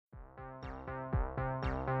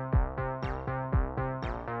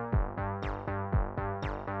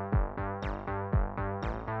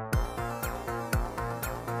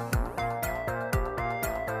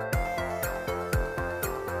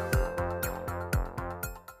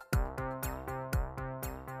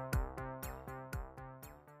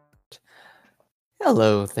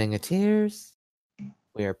Hello, Thing of Tears.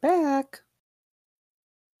 We're back.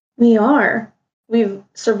 We are. We've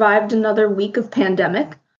survived another week of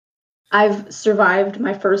pandemic. I've survived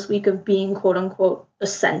my first week of being quote unquote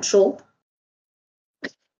essential. I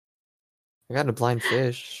got a blind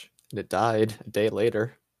fish, and it died a day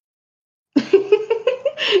later.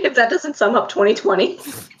 If that doesn't sum up 2020.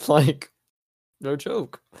 Like, no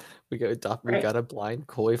joke. We Right. got a blind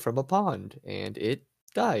koi from a pond, and it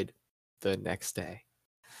died the next day.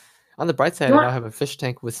 On the bright side, You I want, now have a fish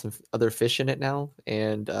tank with some other fish in it now,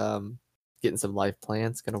 and getting some live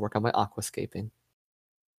plants. Gonna work on my aquascaping.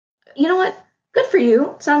 you know what? Good for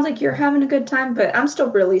you. Sounds like you're having a good time, but I'm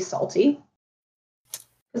still really salty.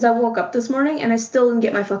 Because I woke up this morning and I still didn't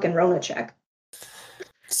get my fucking Rona check.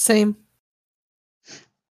 Same.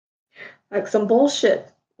 Like some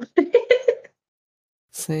bullshit.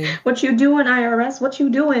 Same. What you doing, IRS? What you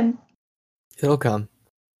doing? It'll come.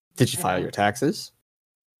 Did you file your taxes?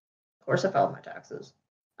 Of course I filed my taxes.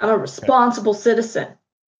 I'm a responsible citizen.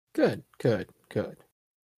 Good, good, good.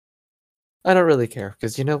 I don't really care,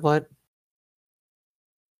 because you know what?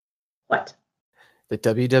 What? The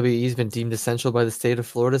WWE's been deemed essential by the state of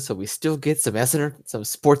Florida, so we still get some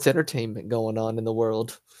sports entertainment going on in the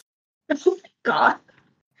world. Oh my god.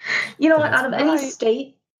 You know what? That's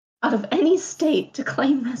Out of any state to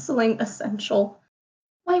claim wrestling essential,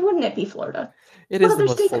 why wouldn't it be Florida? It What is the other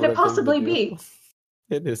most state could it Florida thing to possibly do. be?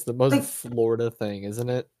 It is the most Like Florida thing, isn't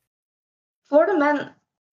it? Florida men,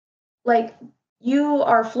 like you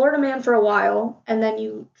are a Florida man for a while, and then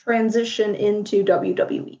you transition into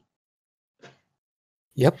WWE.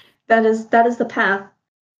 Yep. That is the path.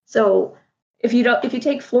 So if you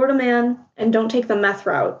take Florida man and don't take the meth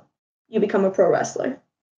route, you become a pro wrestler.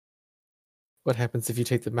 What happens if you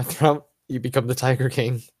take the meth route? You become the Tiger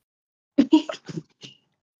King. Hey,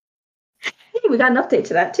 we got an update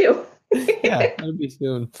to that too. Yeah, that'll be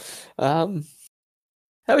soon. How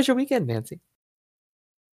was your weekend, Nancy?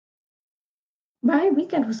 My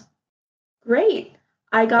weekend was great.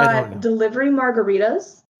 I I don't got know. delivery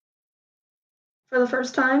margaritas for the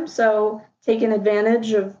first time, so taking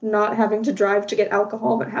advantage of not having to drive to get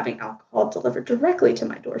alcohol, but having alcohol delivered directly to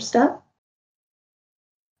my doorstep.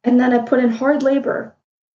 And then I put in hard labor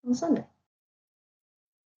on Sunday.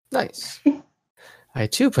 Nice. I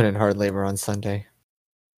too put in hard labor on Sunday.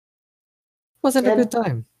 Wasn't a And good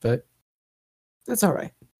time, but it's all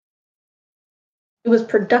right. it was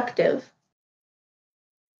productive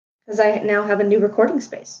because I now have a new recording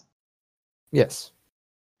space. Yes.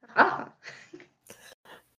 Ah,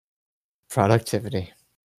 Productivity.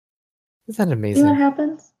 Isn't that see what amazing?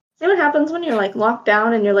 happens? See what happens when you're like locked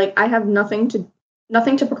down and you're like, I have nothing to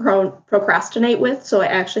procrastinate with, so I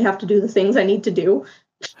actually have to do the things I need to do.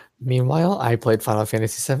 Meanwhile, I played Final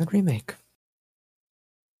Fantasy VII Remake.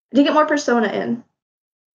 I did get more Persona in,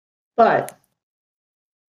 but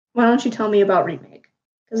why don't you tell me about Remake?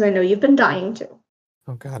 Because I know you've been dying to.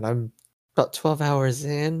 Oh god, I'm about 12 hours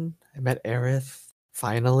in. I met Aerith.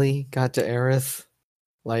 Finally got to Aerith.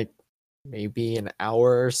 Like, maybe an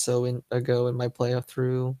hour or so ago in my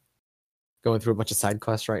playthrough. Going through a bunch of side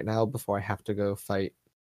quests right now before I have to go fight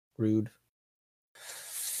Rude.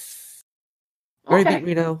 Already beat Okay.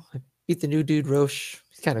 Reno. I beat the new dude, Roche.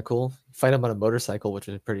 He's kind of cool. You fight him on a motorcycle, which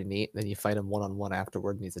is pretty neat. Then you fight him one-on-one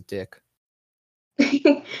afterward, and he's a dick.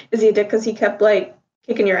 Is he a dick because he kept like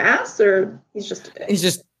kicking your ass, or he's just a dick? He's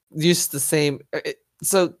just used the same.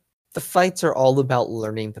 So the fights are all about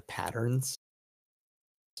learning the patterns.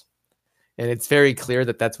 And it's very clear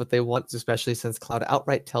that that's what they want, especially since Cloud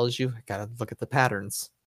outright tells you, I gotta look at the patterns.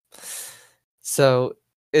 So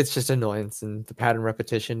it's just annoyance and the pattern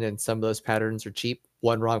repetition, and some of those patterns are cheap.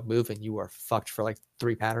 One wrong move and you are fucked for like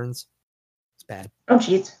 3 patterns. It's bad. Oh,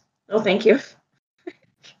 jeez. Oh, thank you.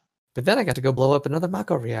 But then I got to go blow up another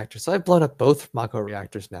Mako reactor. So I've blown up both Mako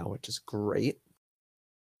reactors now, which is great.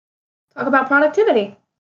 Talk about productivity.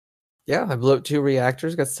 Yeah, I blew up 2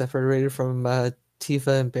 reactors, got separated from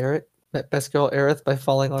Tifa and Barrett. Met best girl Aerith by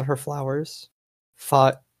falling on her flowers.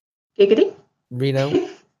 Fought Giggity. Reno.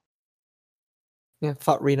 Yeah,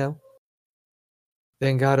 fought Reno.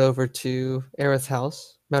 Then got over to Aerith's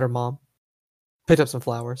house, met her mom, picked up some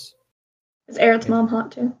flowers. Is Aerith's mom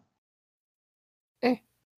hot too? Eh.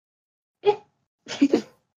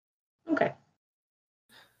 Okay.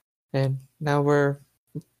 And now we're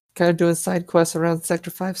kind of doing side quests around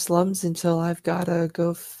Sector 5 slums until I've got to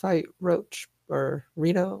go fight Roach or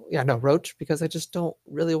Reno. Yeah, no, Roach, because I just don't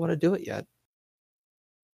really want to do it yet.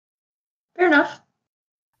 Fair enough.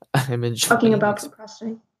 I'm enjoying Talking about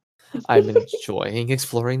procrastinating. I'm enjoying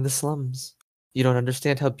exploring the slums. You don't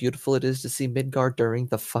understand how beautiful it is to see Midgard during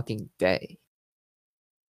the fucking day.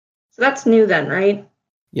 So that's new then, right?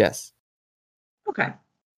 Yes. Okay.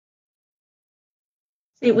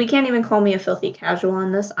 See, we can't even call me a filthy casual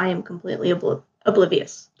on this. I am completely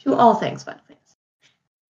oblivious to all things Final Fantasy.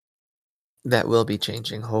 That will be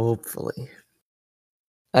changing, hopefully.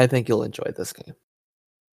 I think you'll enjoy this game.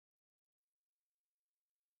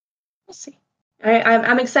 We'll see.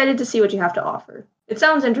 I'm excited to see what you have to offer. It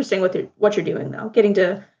sounds interesting what you're doing though. Getting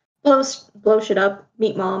to blow shit up,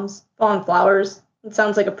 meet moms, fall on flowers. It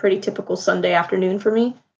sounds like a pretty typical Sunday afternoon for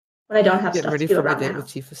me when I don't have Getting stuff ready to do for my around the date with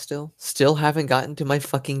house. Tifa still. Still haven't gotten to my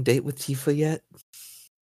fucking date with Tifa yet.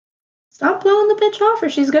 Stop blowing the bitch off, or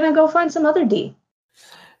she's gonna go find some other D.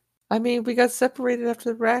 I mean, we got separated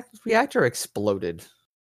after the reactor exploded.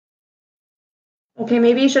 Okay,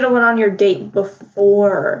 maybe you should have went on your date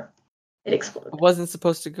before it I exploded. wasn't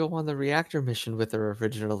supposed to go on the reactor mission with her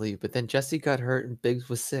originally, but then Jesse got hurt and Biggs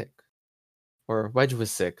was sick. Or Wedge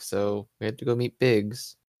was sick, so we had to go meet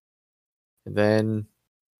Biggs. And then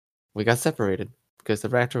we got separated because the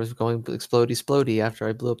reactor was going explodey after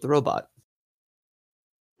I blew up the robot.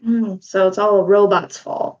 So it's all a robot's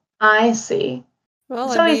fault. I see. Well,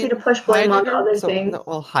 It's I so easy mean, to push blame on other things.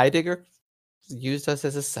 Heidegger used us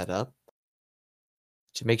as a setup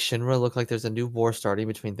to make Shinra look like there's a new war starting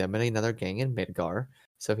between them and another gang in Midgar.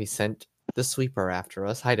 So he sent the sweeper after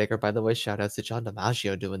us. Heidegger, by the way, shout out to John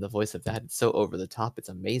DiMaggio doing the voice of that. It's so over the top. It's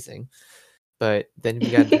amazing. But then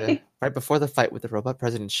we got right before the fight with the robot,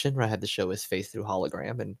 President Shinra had to show his face through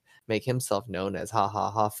hologram and make himself known as ha ha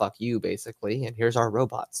ha fuck you, basically. And here's our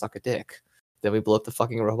robot, suck a dick. Then we blew up the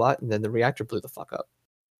fucking robot, and then the reactor blew the fuck up.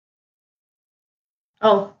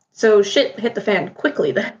 Oh, so shit hit the fan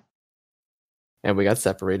quickly then. And we got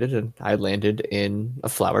separated, and I landed in a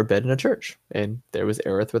flower bed in a church. And there was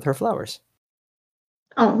Aerith with her flowers.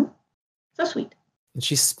 Oh, so sweet. And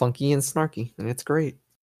she's spunky and snarky, and it's great.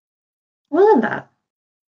 Well done that.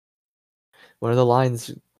 One of the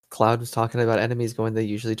lines, Cloud was talking about enemies going, they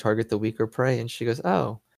usually target the weaker prey, and she goes,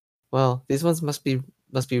 oh, well, these ones must be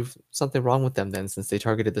something wrong with them then, since they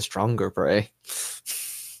targeted the stronger prey.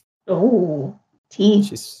 Oh, tea.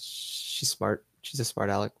 She's smart. She's a smart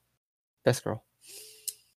aleck. Best girl.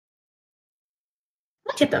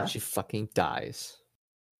 Look at them. She fucking dies.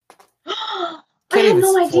 I Can't had even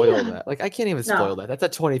no spoil idea. that. Like, I can't even No. spoil that. That's a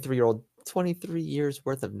 23 years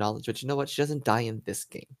worth of knowledge. But you know what? She doesn't die in this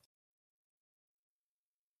game.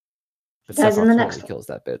 But Dies in the next totally one. kills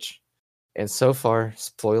that bitch. And so far,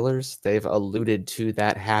 spoilers, they've alluded to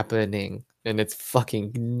that happening. And it's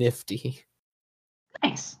fucking nifty.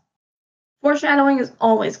 Nice. Foreshadowing is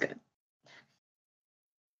always good.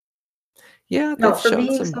 Yeah, No, they've for shown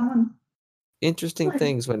being some someone. interesting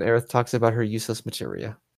things when Aerith talks about her useless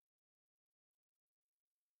materia.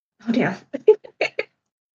 Oh, damn. The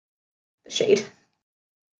shade.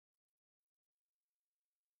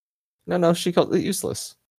 No, she called it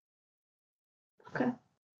useless. Okay.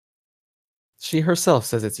 She herself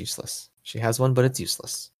says it's useless. She has one, but it's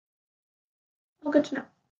useless. Well, good to know.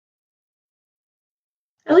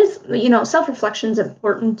 At least, self-reflection is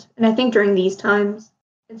important. And I think during these times,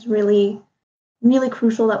 it's really, really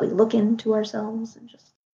crucial that we look into ourselves and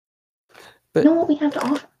just know what we have to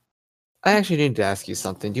offer. I actually need to ask you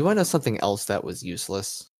something. Do you want to know something else that was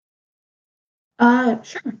useless?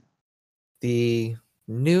 Sure. The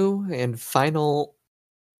new and final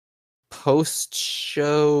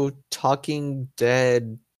post-show Talking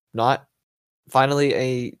Dead, not finally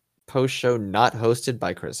a post-show not hosted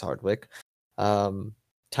by Chris Hardwick,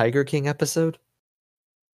 Tiger King episode.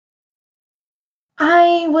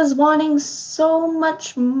 I was wanting so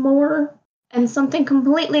much more and something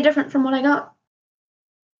completely different from what I got.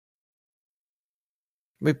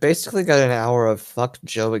 We basically got an hour of fuck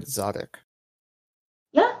Joe Exotic.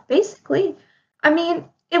 Yeah, basically. I mean,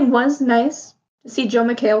 it was nice to see Joe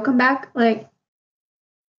McHale come back,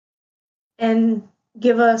 and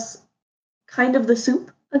give us kind of the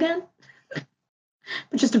soup again. But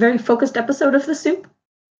just a very focused episode of the soup,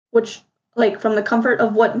 which, from the comfort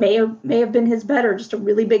of what may have been his bed or just a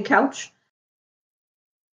really big couch.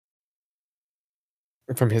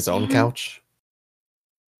 From his own couch?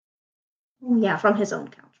 Yeah, from his own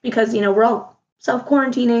couch. Because, we're all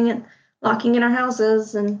self-quarantining and locking in our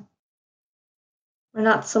houses, and we're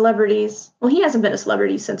not celebrities. Well, he hasn't been a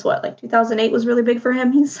celebrity since what, 2008 was really big for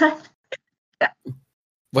him, he said.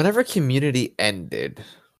 Whenever Community ended.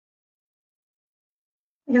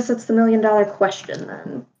 I guess that's the $1 million question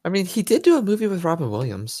then. I mean, he did do a movie with Robin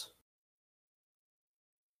Williams.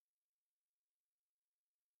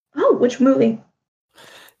 Oh, which movie?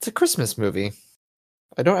 It's a Christmas movie.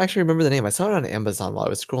 I don't actually remember the name. I saw it on Amazon while I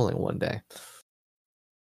was scrolling one day.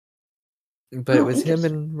 But it was him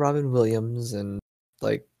and Robin Williams, and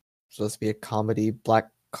supposed to be a comedy, black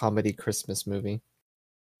comedy Christmas movie.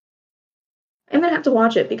 I'm gonna have to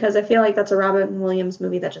watch it because I feel like that's a Robin Williams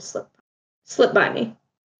movie that just slipped by me.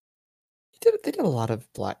 They did a lot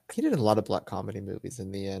of black. He did a lot of black comedy movies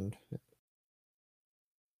in the end.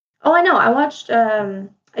 Oh, I know. I watched. I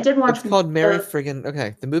did watch. It's called Merry Friggin'.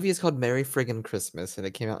 Okay, the movie is called Merry Friggin' Christmas, and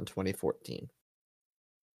it came out in 2014.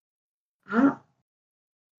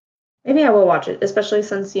 Maybe I will watch it, especially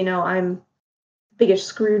since I'm the biggest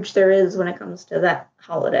Scrooge there is when it comes to that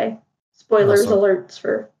holiday. Spoilers alerts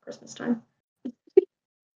for Christmas time.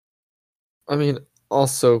 I mean,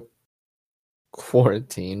 also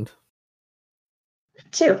quarantined.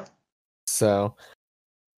 Too. So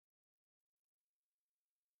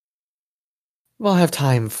we'll have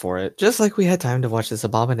time for it. Just like we had time to watch this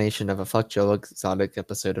abomination of a Fuck Joe Exotic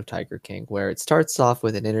episode of Tiger King, where it starts off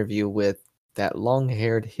with an interview with that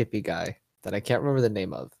long-haired hippie guy that I can't remember the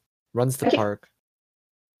name of. Runs the park.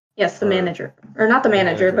 Yes, the manager. Or not the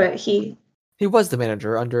manager, but he was the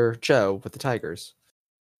manager under Joe with the Tigers.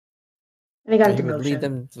 And he got a He would demotion. lead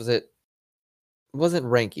them. It wasn't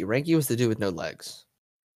Ranky. Ranky was the dude with no legs.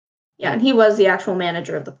 Yeah, and he was the actual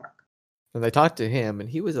manager of the park. And they talked to him, and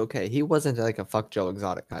he was okay. He wasn't like a Fuck Joe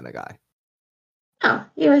Exotic kind of guy. No,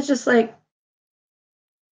 he was just like,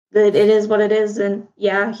 it is what it is, and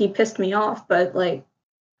yeah, he pissed me off, but like,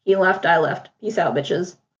 he left, I left. Peace out,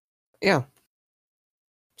 bitches. Yeah.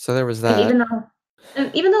 So there was that.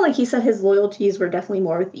 And even though like he said his loyalties were definitely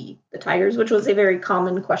more with the Tigers, which was a very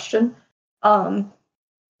common question, and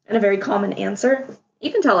a very common answer,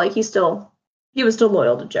 you can tell like he was still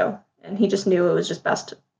loyal to Joe, and he just knew it was just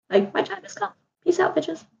best. Like, my time has come. Peace out,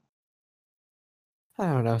 bitches. I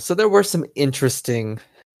don't know. So there were some interesting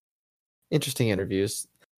interviews.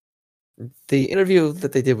 The interview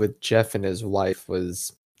that they did with Jeff and his wife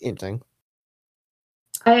was interesting.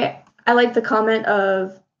 I like the comment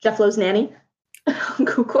of Jeff Lowe's nanny on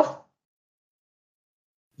Google.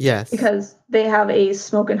 Yes. Because they have a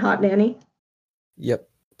smoking hot nanny. Yep,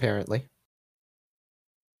 apparently.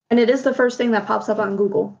 And it is the first thing that pops up on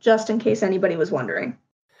Google, just in case anybody was wondering.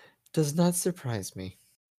 Does not surprise me.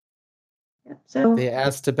 Yeah, so they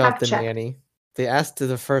asked about the nanny. They asked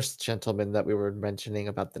the first gentleman that we were mentioning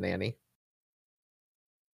about the nanny.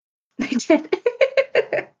 They did.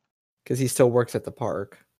 Because he still works at the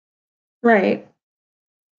park. Right.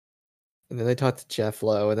 And then they talked to Jeff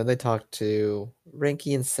Lowe, and then they talked to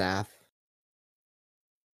Ranky and Saf.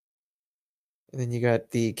 And then you got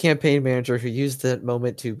the campaign manager who used that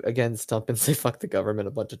moment to, again, stump and say fuck the government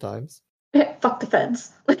a bunch of times. Fuck the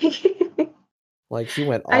feds. Like, he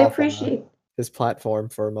went off I appreciate his platform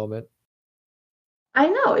for a moment. I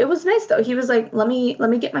know. It was nice, though. He was like, let me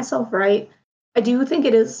get myself right. I do think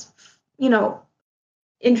it is,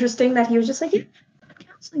 interesting that he was just like, yeah, I'm not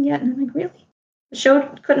counseling yet. And I'm like, really? The show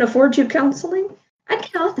couldn't afford you counseling? I'd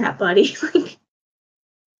get off that, buddy.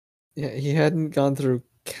 Yeah, he hadn't gone through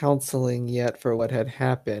counseling yet for what had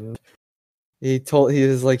happened. He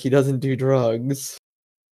was like, he doesn't do drugs.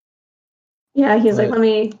 Yeah, he's like, let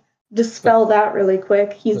me dispel that really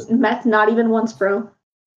quick. He's meth not even once, bro.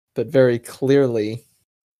 But very clearly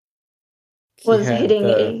was hitting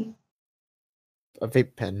a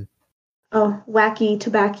vape pen. Oh, wacky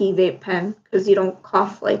tobacco vape pen, because you don't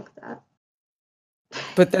cough like that.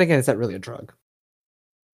 But then again, is that really a drug?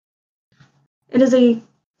 It is a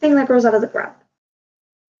thing that grows out of the ground.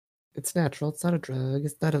 It's natural. It's not a drug.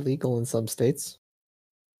 It's not illegal in some states.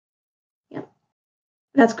 Yeah.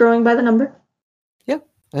 That's growing by the number. Yeah.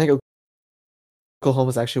 I think Oklahoma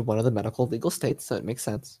is actually one of the medical legal states, so it makes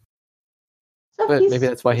sense. So but maybe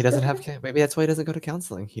that's why he doesn't maybe that's why he doesn't go to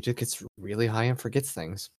counseling. He just gets really high and forgets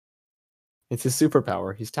things. It's his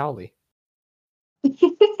superpower. He's Towley.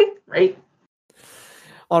 Right.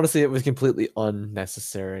 Honestly, it was completely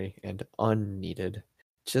unnecessary and unneeded.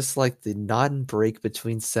 Just like the non-break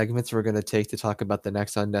between segments we're going to take to talk about the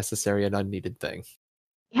next unnecessary and unneeded thing.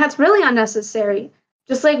 Yeah, it's really unnecessary.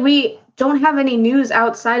 Just like we don't have any news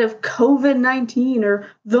outside of COVID-19 or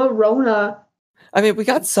the Rona. I mean, we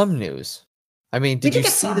got some news. I mean, did you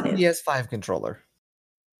see the PS5 controller?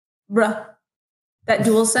 Bruh, that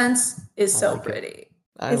DualSense is so pretty.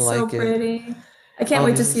 It's so pretty. I can't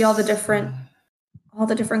wait to see all the different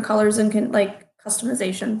colors and like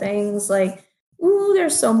customization things. Like, ooh,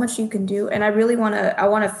 there's so much you can do, and I want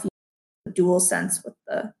to feel the DualSense with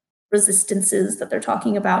the resistances that they're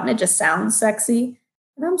talking about, and it just sounds sexy,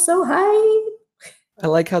 and I'm so hyped. I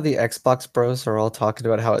like how the Xbox bros are all talking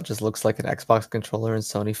about how it just looks like an Xbox controller, and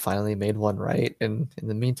Sony finally made one right. And in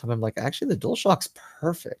the meantime, I'm like, actually, the DualShock's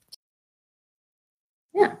perfect.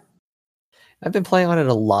 Yeah. I've been playing on it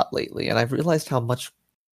a lot lately, and I've realized how much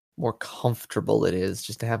more comfortable it is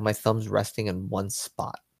just to have my thumbs resting in one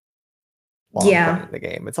spot while I'm playing the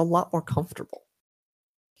game. It's a lot more comfortable.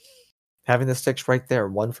 Having the sticks right there,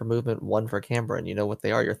 one for movement, one for camera, and you know what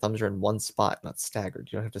they are. Your thumbs are in one spot, not staggered.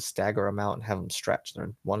 You don't have to stagger them out and have them stretch. They're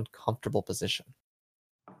in one comfortable position.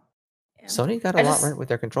 Yeah. Sony got a lot right with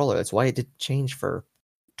their controller. That's why it didn't change for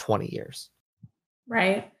 20 years.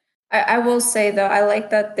 Right. I will say, though, I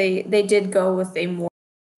like that they did go with a more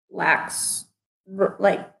lax,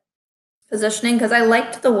 like, positioning, because I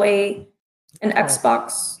liked the way an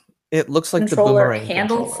Xbox it looks like the boomerang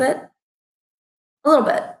handle fit. A little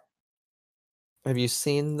bit. Have you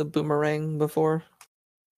seen the boomerang before?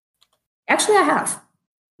 Actually, I have.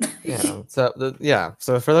 Yeah.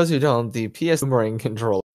 So for those who don't, the PS boomerang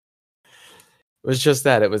controller was just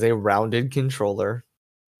that. It was a rounded controller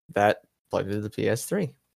that plugged into the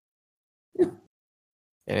PS3. Yeah.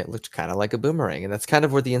 And it looked kind of like a boomerang. And that's kind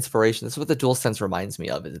of where the inspiration, this is what the DualSense reminds me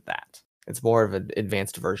of, is that. It's more of an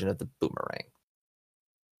advanced version of the boomerang.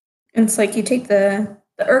 It's like you take the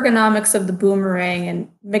ergonomics of the boomerang and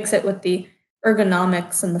mix it with the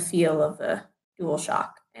ergonomics and the feel of the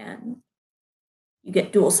DualShock, and you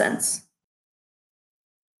get DualSense.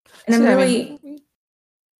 And I'm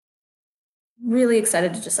really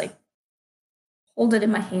excited to just like hold it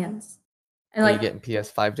in my hands. And Are you getting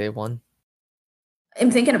PS5 day one?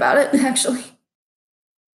 I'm thinking about it, actually.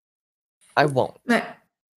 I won't. My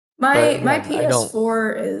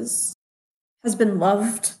PS4 has been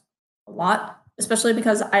loved a lot, especially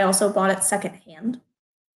because I also bought it secondhand.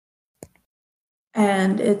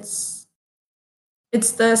 And it's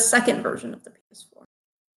the second version of the PS4.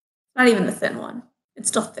 Not even the thin one. It's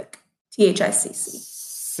still thick. THICC.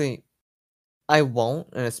 See, I won't,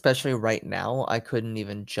 and especially right now, I couldn't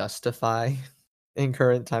even justify in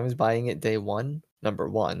current times buying it day one, number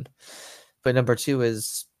one. But number two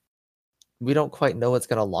is we don't quite know what's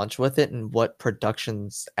going to launch with it and what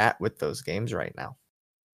production's at with those games right now.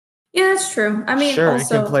 Yeah, that's true. I mean, sure,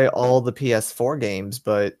 also, it can play all the PS4 games,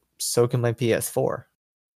 but so can my PS4.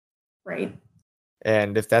 Right.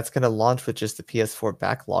 And if that's going to launch with just the PS4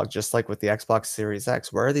 backlog, just like with the Xbox Series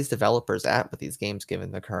X, where are these developers at with these games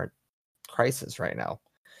given the current crisis right now?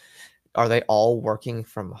 Are they all working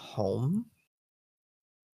from home?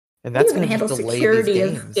 And that's going to handle delay security these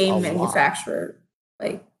games of game manufacturer.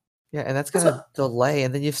 Yeah, and that's going to delay.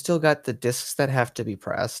 And then you've still got the discs that have to be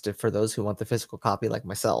pressed for those who want the physical copy like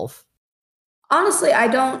myself. Honestly,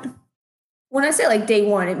 when I say like day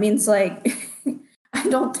one, it means like I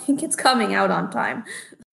don't think it's coming out on time.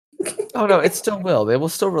 Oh no, it still will. They will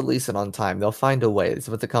still release it on time. They'll find a way. It's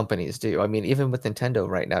what the companies do. I mean, even with Nintendo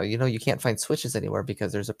right now, you can't find Switches anywhere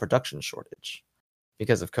because there's a production shortage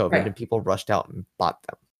because of COVID, and people rushed out and bought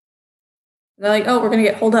them. They're like, oh, we're going to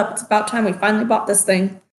get hold up. It's about time we finally bought this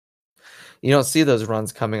thing. You don't see those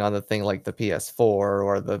runs coming on the thing like the PS4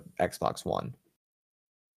 or the Xbox One.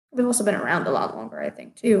 They've also been around a lot longer, I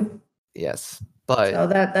think, too. Yes, but so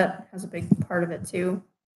that has a big part of it too.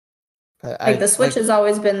 The Switch has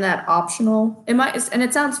always been that optional. And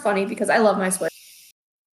it sounds funny because I love my Switch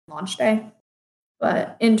launch day,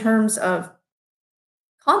 but in terms of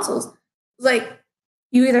consoles, like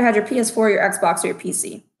you either had your PS4, your Xbox, or your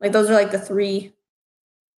PC. Like those are like the three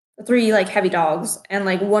like heavy dogs, and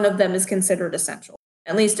like one of them is considered essential,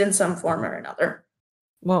 at least in some form or another.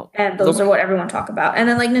 Well, and those are what everyone talk about. And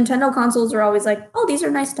then like Nintendo consoles are always like, oh, these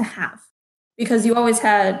are nice to have, because you always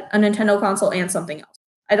had a Nintendo console and something else.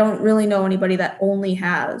 I don't really know anybody that only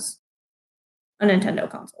has a Nintendo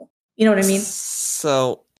console. You know what I mean?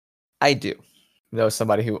 So I do know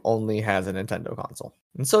somebody who only has a Nintendo console,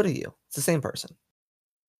 and so do you. It's the same person.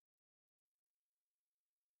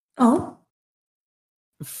 Oh.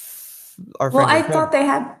 I thought they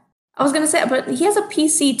had. I was going to say, but he has a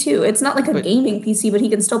PC too. It's not like a gaming PC, but he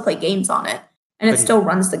can still play games on it. And it still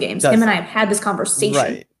runs the games. Him and I have had this conversation.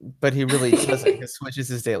 Right. But he really doesn't. His Switch is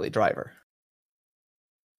his daily driver.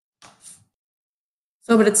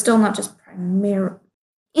 So, but it's still not just primary.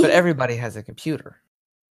 But everybody has a computer.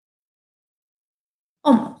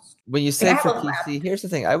 Almost. When you say for PC, here's the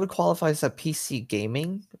thing. I would qualify as a PC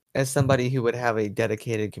gaming as somebody who would have a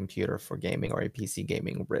dedicated computer for gaming or a PC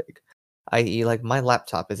gaming rig. I.e., like my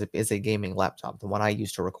laptop is a gaming laptop, the one I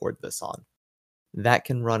use to record this on. That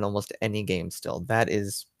can run almost any game still. That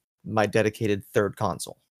is my dedicated third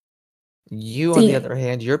console. You, on the other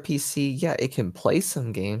hand, your PC, yeah, it can play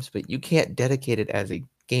some games, but you can't dedicate it as a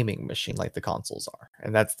gaming machine like the consoles are.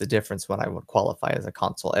 And that's the difference when I would qualify as a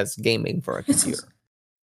console, as gaming for a computer.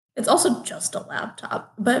 It's also just a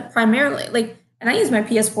laptop, but primarily, and I use my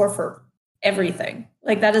PS4 for everything.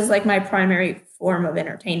 That is my primary form of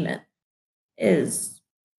entertainment is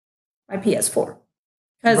my PS4.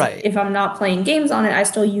 Because if I'm not playing games on it, I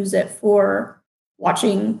still use it for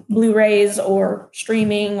watching Blu-rays or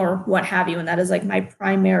streaming or what have you. And that is like my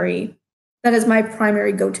primary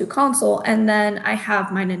go-to console. And then I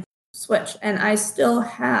have my Nintendo Switch. And I still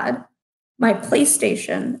had my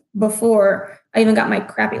PlayStation before I even got my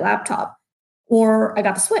crappy laptop or I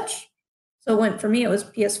got the Switch. So for me, it was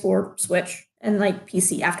PS4, Switch, and like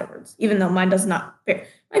PC afterwards, even though mine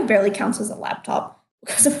barely counts as a laptop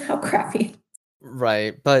because of how crappy.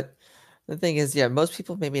 Right, but the thing is, yeah, most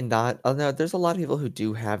people maybe not. Oh no, there's a lot of people who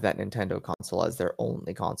do have that Nintendo console as their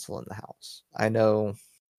only console in the house. I know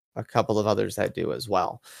a couple of others that do as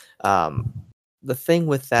well. The thing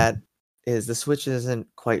with that is the Switch isn't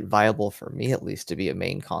quite viable for me, at least, to be a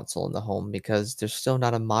main console in the home because there's still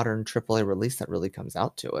not a modern AAA release that really comes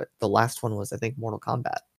out to it. The last one was, I think, Mortal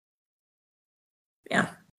Kombat. Yeah.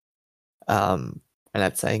 And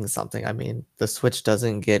that's saying something. I mean, the Switch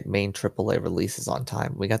doesn't get main AAA releases on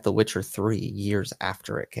time. We got The Witcher 3 years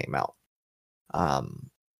after it came out.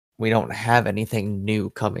 We don't have anything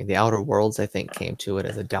new coming. The Outer Worlds, I think, came to it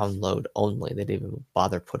as a download only. They didn't even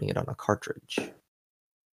bother putting it on a cartridge.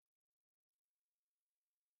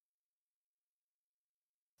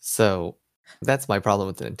 So that's my problem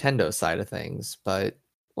with the Nintendo side of things, but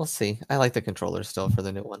we'll see. I like the controller still for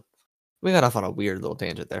the new one. We got off on a weird little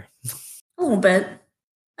tangent there. A little bit.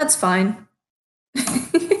 That's fine.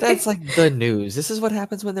 That's like the news. This is what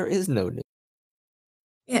happens when there is no news.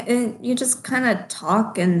 Yeah, and you just kind of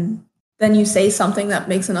talk and then you say something that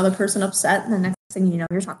makes another person upset, and the next thing you know,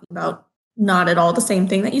 you're talking about not at all the same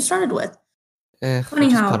thing that you started with. Funny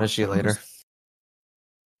how I'll punish you later.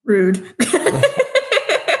 Rude.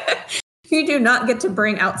 You do not get to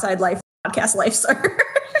bring outside life podcast life, sir.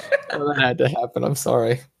 Well, that had to happen. I'm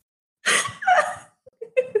sorry.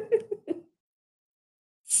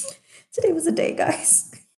 Today was a day,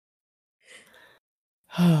 guys.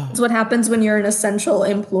 It's what happens when you're an essential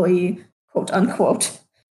employee, quote unquote.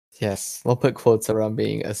 Yes, we'll put quotes around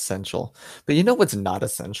being essential. But you know what's not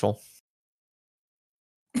essential?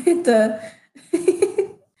 the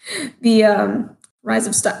Rise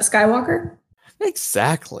of Skywalker?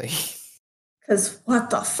 Exactly. Because what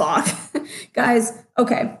the fuck? Guys,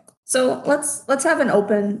 okay. So let's have an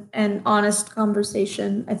open and honest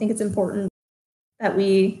conversation. I think it's important that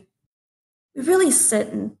we really sit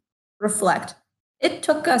and reflect. It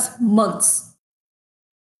took us months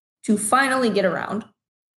to finally get around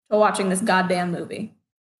to watching this goddamn movie.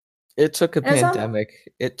 It took a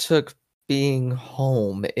pandemic. It took being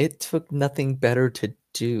home. It took nothing better to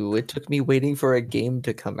do. It took me waiting for a game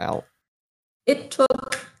to come out. It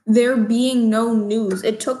took there being no news.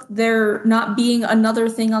 It took there not being another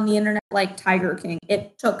thing on the internet like Tiger King.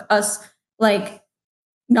 It took us like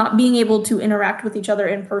not being able to interact with each other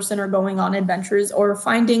in person or going on adventures or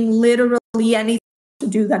finding literally anything to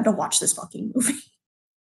do than to watch this fucking movie.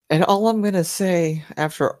 And all I'm going to say,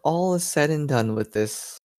 after all is said and done with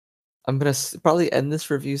this, I'm going to probably end this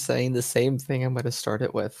review saying the same thing I'm going to start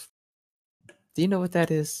it with. Do you know what that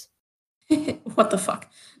is? What the fuck?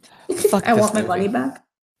 Fuck I want my money back.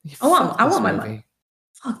 I want my money.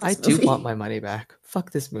 Fuck this movie. I do want my money back.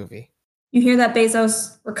 Fuck this movie. You hear that,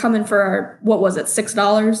 Bezos? We're coming for our, what was it,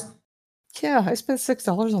 $6? Yeah, I spent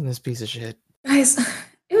 $6 on this piece of shit. Guys,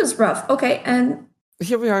 it was rough. Okay, and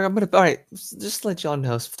here we are. Alright, just to let y'all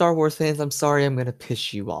know, Star Wars fans, I'm sorry I'm gonna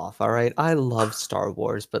piss you off, alright? I love Star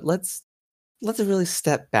Wars, but let's really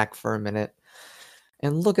step back for a minute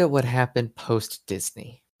and look at what happened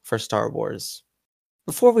post-Disney for Star Wars.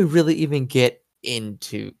 Before we really even get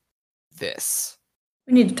into this.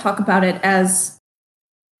 We need to talk about it as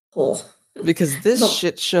whole. Because this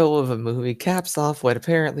shit show of a movie caps off what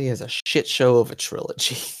apparently is a shit show of a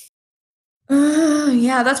trilogy.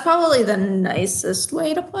 Yeah, that's probably the nicest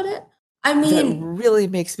way to put it. I mean, that really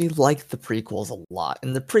makes me like the prequels a lot,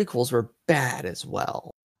 and the prequels were bad as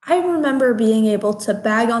well. I remember being able to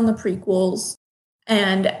bag on the prequels,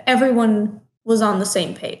 and everyone was on the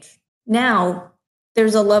same page. Now,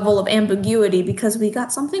 there's a level of ambiguity because we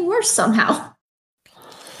got something worse somehow.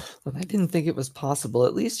 Well, I didn't think it was possible.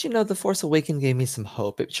 At least, The Force Awakens gave me some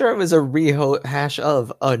hope. It was a rehash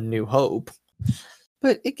of A New Hope.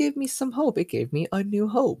 But it gave me some hope. It gave me a new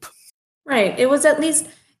hope. Right. It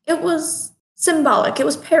was symbolic. It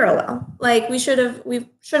was parallel. Like we should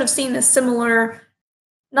have seen a similar,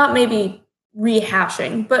 not maybe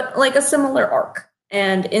rehashing, but like a similar arc.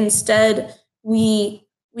 And instead we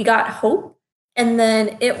got hope. And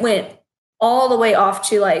then it went all the way off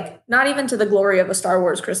to like, not even to the glory of a Star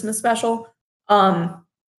Wars Christmas special. But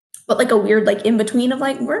like a weird, like in between of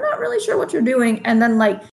like, we're not really sure what you're doing. And then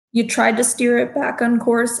like, you tried to steer it back on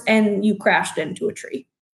course and you crashed into a tree.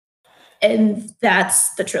 And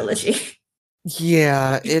that's the trilogy.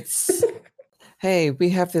 Yeah, it's hey, we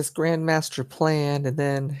have this grand master plan, and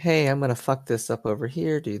then hey, I'm gonna fuck this up over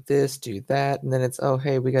here, do this, do that, and then it's oh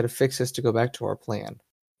hey, we gotta fix this to go back to our plan.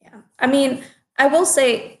 Yeah. I mean, I will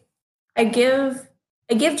say I give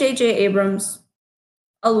J.J. Abrams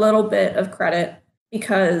a little bit of credit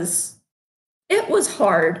because it was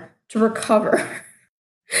hard to recover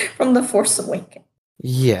from The Force Awakens.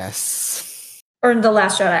 Yes. Or The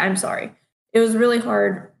Last Jedi, I'm sorry. It was really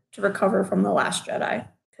hard to recover from The Last Jedi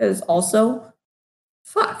because also,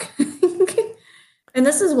 fuck. And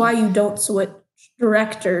this is why you don't switch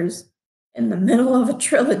directors in the middle of a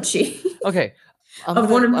trilogy. Okay. Of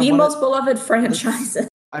one of the most beloved franchises.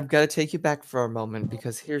 I've got to take you back for a moment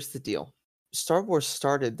because here's the deal. Star Wars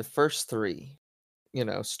started the first three,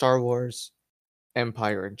 Star Wars,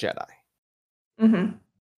 Empire, and Jedi. Mm-hmm.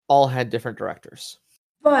 All had different directors.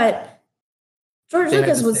 But George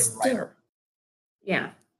Lucas was still... Yeah.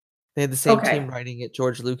 They had the same team writing it.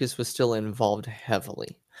 George Lucas was still involved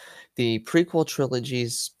heavily. The prequel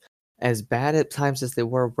trilogies, as bad at times as they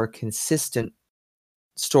were consistent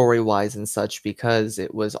story-wise and such because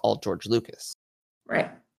it was all George Lucas.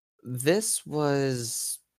 Right. This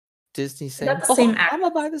was Disney saying, I'm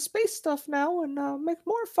gonna buy the space stuff now and make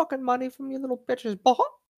more fucking money from you little bitches.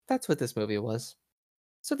 That's what this movie was.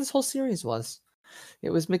 So this whole series was.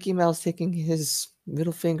 It was Mickey Mouse taking his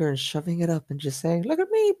middle finger and shoving it up and just saying, look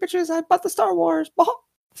at me, bitches, I bought the Star Wars.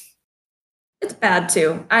 It's bad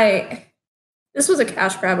too. This was a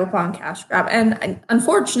cash grab upon cash grab. And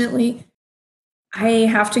unfortunately, I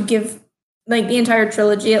have to give the entire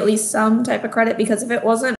trilogy at least some type of credit because if it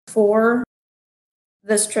wasn't for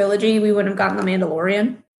this trilogy, we wouldn't have gotten The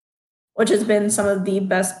Mandalorian, which has been some of the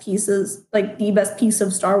best pieces, the best piece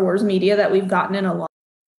of Star Wars media that we've gotten in a long time.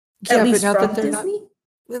 Yeah, at least from Disney.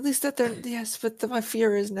 At least that they're but my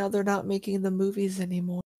fear is now they're not making the movies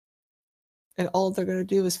anymore. And all they're gonna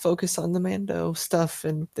do is focus on the Mando stuff,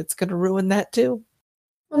 and it's gonna ruin that too.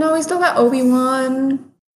 Well, no, we still got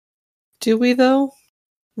Obi-Wan. Do we though?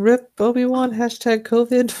 RIP Obi-Wan,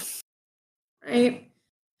 #COVID. Right.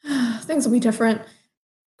 Things will be different.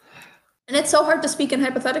 And it's so hard to speak in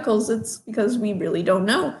hypotheticals. It's because we really don't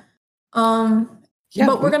know.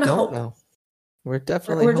 But we're gonna hope. Know. We're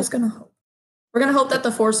definitely We're just gonna hope. We're gonna hope that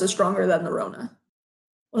the Force is stronger than the Rona.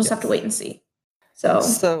 We'll just have to wait and see.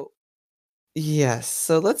 So yes.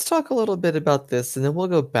 So let's talk a little bit about this, and then we'll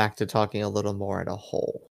go back to talking a little more at a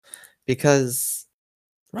whole. Because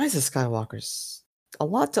Rise of Skywalker's a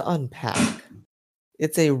lot to unpack.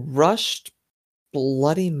 It's a rushed,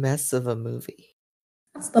 bloody mess of a movie.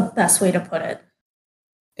 That's the best way to put it.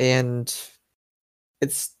 And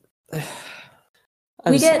it's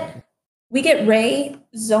we get Rey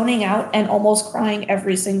zoning out and almost crying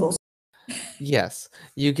every single. Yes,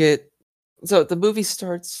 you get. So the movie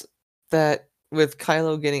starts with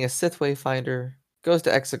Kylo getting a Sith Wayfinder, goes to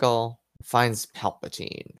Exegol, finds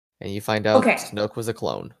Palpatine, and you find out Snoke was a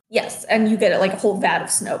clone. Yes, and you get a whole vat of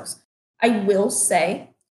Snokes. I will say,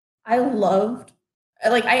 I loved.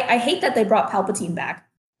 I hate that they brought Palpatine back.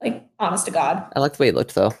 Honest to God. I like the way he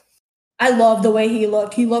looked, though. I love the way he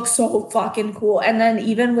looked. He looked so fucking cool. And then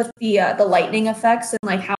even with the lightning effects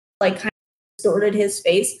and how kind of distorted his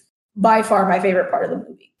face, by far my favorite part of the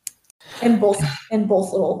movie. And both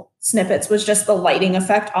little snippets was just the lighting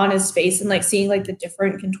effect on his face and seeing the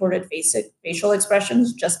different contorted facial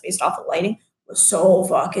expressions just based off of lighting was so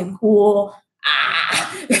fucking cool.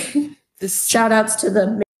 Shout outs to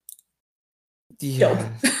the dope.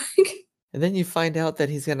 And then you find out that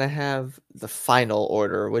he's going to have the Final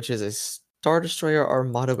Order, which is a Star Destroyer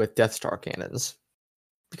armada with Death Star cannons.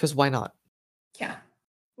 Because why not? Yeah.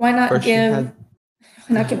 Why not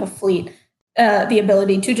give a fleet the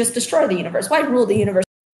ability to just destroy the universe? Why rule the universe?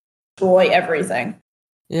 Destroy everything.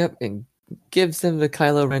 Yep, and gives them to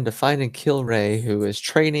Kylo Ren to find and kill Rey, who is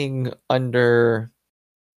training under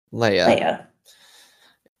Leia.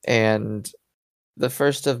 And the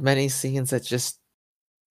first of many scenes that just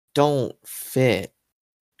don't fit.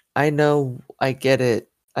 I know, I get it,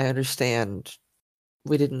 I understand.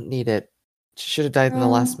 We didn't need it. She should have died in the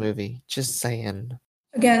last movie. Just saying.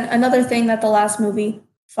 Again, another thing that the last movie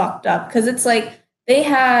fucked up, because it's they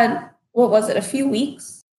had, what was it, a few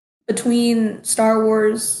weeks between Star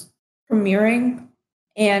Wars premiering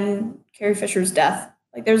and Carrie Fisher's death.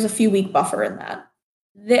 There's a few week buffer in that.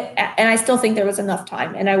 And I still think there was enough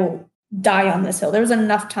time, and I will die on this hill. There was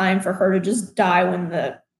enough time for her to just die when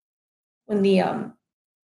the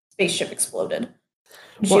spaceship exploded.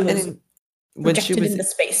 When she was into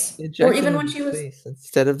space, or even when she was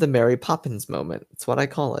instead of the Mary Poppins moment. That's what I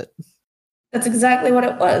call it. That's exactly what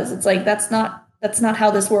it was. It's that's not That's not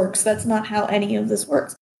how this works. That's not how any of this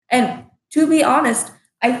works. And to be honest,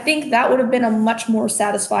 I think that would have been a much more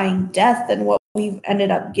satisfying death than what we've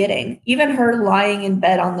ended up getting. Even her lying in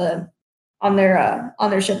bed on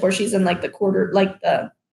their ship where she's in like the quarters,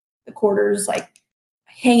 like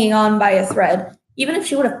hanging on by a thread. Even if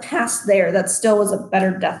she would have passed there, that still was a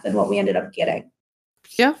better death than what we ended up getting.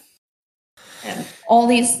 Yeah. And all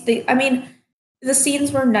these things, I mean, the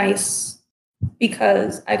scenes were nice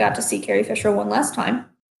because I got to see Carrie Fisher one last time,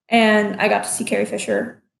 and I got to see Carrie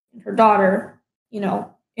Fisher and her daughter,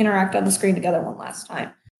 interact on the screen together one last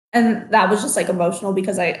time. And that was just like emotional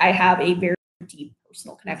because I have a very deep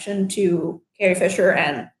personal connection to Carrie Fisher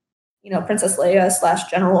and, Princess Leia /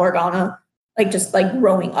 General Organa, just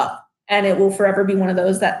growing up. And it will forever be one of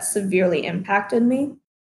those that severely impacted me.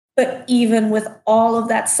 But even with all of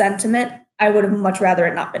that sentiment, I would have much rather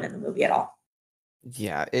it not been in the movie at all.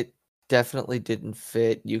 Yeah, it definitely didn't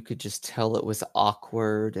fit. You could just tell it was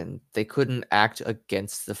awkward, and they couldn't act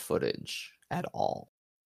against the footage at all.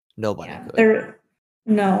 Nobody could.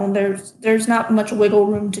 There's not much wiggle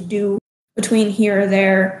room to do between here or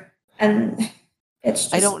there, and it's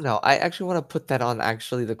just... I don't know. I actually want to put that on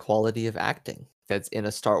the quality of acting that's in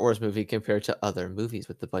a Star Wars movie compared to other movies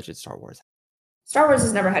with the budget Star Wars. Star Wars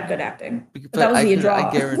has never had good acting. But that would be a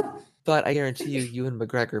draw. But I guarantee you, Ewan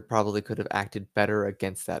McGregor probably could have acted better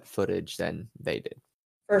against that footage than they did.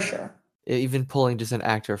 For sure. Even pulling just an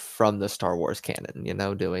actor from the Star Wars canon,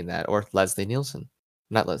 doing that. Or Leslie Nielsen.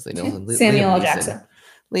 Not Leslie Nielsen. Samuel L. Jackson.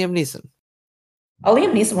 Liam Neeson. Oh,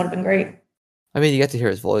 Liam Neeson would have been great. I mean, you got to hear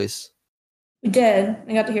his voice. We did.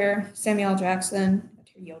 I got to hear Samuel L. Jackson. I got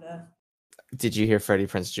to hear Yoda. Did you hear Freddie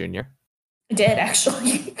Prinze Jr.? I did,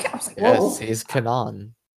 actually. I was like, whoa. Yes, he's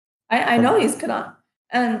Kanan. I know he's Kanan.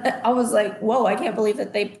 And I was like, whoa, I can't believe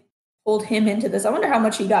that they pulled him into this. I wonder how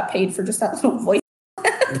much he got paid for just that little voice.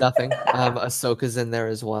 Nothing. Ahsoka's in there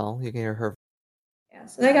as well. You can hear her. Yeah,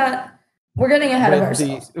 so we're getting ahead of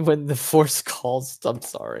ourselves. When the Force calls, I'm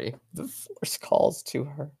sorry. The Force calls to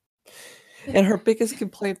her. And her biggest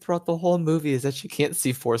complaint throughout the whole movie is that she can't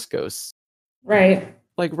see Force ghosts. Right.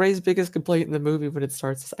 Like, Rey's biggest complaint in the movie when it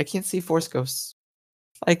starts is, I can't see Force ghosts.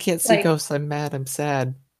 I can't see ghosts. I'm mad. I'm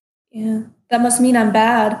sad. Yeah, that must mean I'm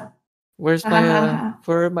bad. Where's my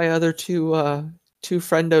where are my other two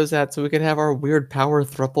friendos at so we can have our weird power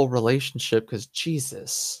throuple relationship? Because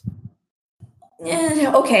Jesus.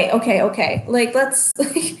 Yeah. Okay. Let's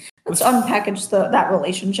unpackage that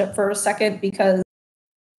relationship for a second, because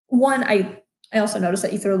one, I also noticed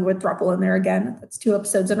that you threw the word throuple in there again. That's 2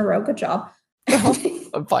 episodes in a row. Good job.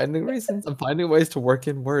 I'm finding reasons. I'm finding ways to work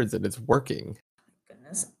in words, and it's working.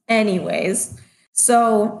 Goodness. Anyways,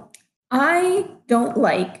 so I don't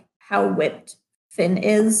like how whipped Finn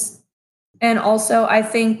is. And also, I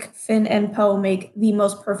think Finn and Poe make the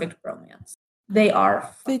most perfect romance. They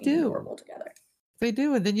are adorable together. They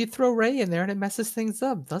do, and then you throw Rey in there and it messes things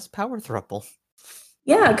up. Thus power throuple.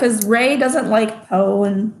 Yeah, because Rey doesn't like Poe,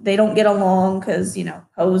 and they don't get along because,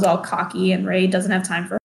 Poe's all cocky and Rey doesn't have time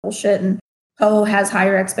for bullshit, and Poe has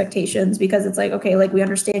higher expectations because it's like, okay, we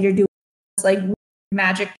understand you're doing this,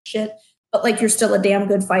 magic shit, but you're still a damn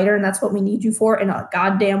good fighter, and that's what we need you for. In a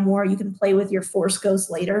goddamn war, you can play with your Force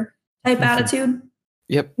ghost later type attitude.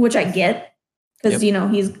 Yep. Which I get, because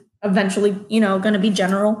he's eventually going to be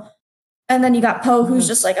general. And then you got Poe, who's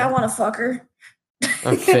just like, I want to fuck her.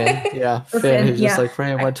 Or Finn, yeah. Finn, who's just like,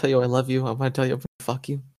 Rey, I want to tell you I love you. I want to tell you I'm going to fuck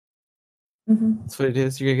you. Mm-hmm. That's what it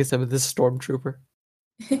is. You're going to get some of this stormtrooper.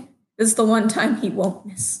 This is the one time he won't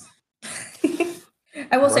miss.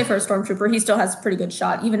 I will say for a stormtrooper, he still has a pretty good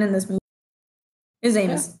shot, even in this movie. His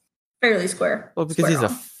aim is fairly square. Well, because he's a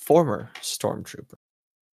former stormtrooper.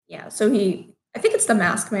 Yeah, so I think it's the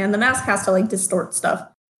mask, man. The mask has to distort stuff.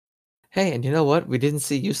 Hey, and you know what? We didn't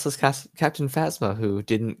see useless Captain Phasma, who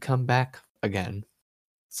didn't come back again.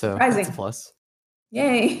 So surprising. That's a plus.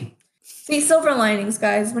 Yay. See, silver linings,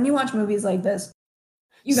 guys. When you watch movies like this,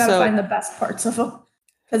 you gotta find the best parts of them,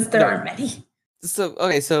 because there aren't many.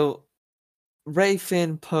 So Rey,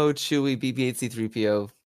 Finn, Poe, Chewie, BB-8, C-3PO,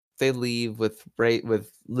 they leave with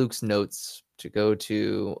Luke's notes to go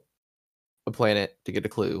to a planet to get a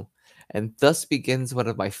clue. And thus begins one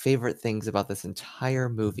of my favorite things about this entire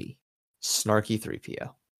movie. Snarky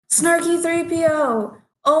 3PO. Snarky 3PO!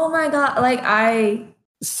 Oh my god,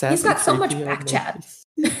 he's got so much back chat.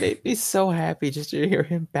 He made me so happy just to hear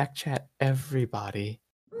him back chat everybody.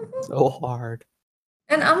 Mm-hmm. So hard.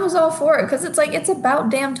 And I was all for it, because it's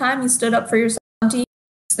about damn time you stood up for yourself.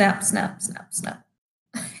 Snap, snap, snap, snap.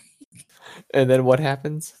 And then what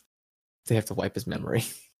happens? They have to wipe his memory.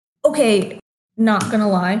 Okay, not gonna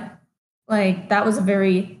lie. That was a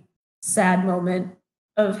very sad moment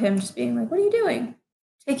of him just being like, "What are you doing?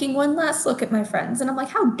 Taking one last look at my friends." And I'm like,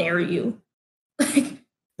 "How dare you?" Like, and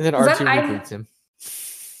then R2 reboots him.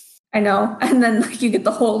 I know. And then like you get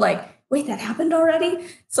the whole like, wait, that happened already?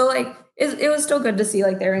 So like it was still good to see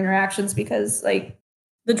like their interactions because like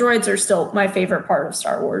the droids are still my favorite part of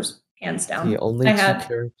Star Wars, hands down. The only two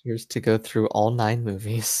characters to go through all 9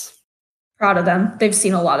 movies. Proud of them. They've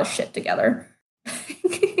seen a lot of shit together.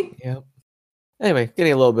 Yep. Anyway,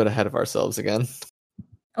 getting a little bit ahead of ourselves again.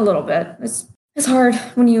 A little bit. It's hard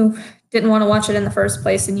when you didn't want to watch it in the first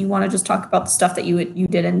place and you want to just talk about the stuff that you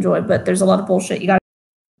did enjoy, but there's a lot of bullshit you got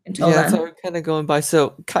until then. That's what we're kind of going by.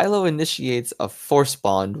 So Kylo initiates a force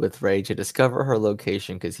bond with Rey to discover her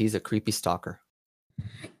location because he's a creepy stalker.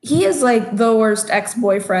 He is like the worst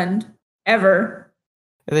ex-boyfriend ever.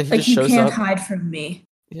 And then he just shows up. You can't hide from me.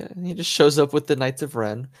 Yeah, and he just shows up with the Knights of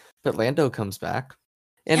Ren, but Lando comes back.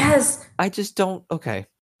 And yes. I just don't. Okay,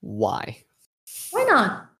 why? Why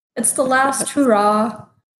not? It's the last hurrah.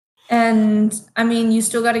 And I mean, you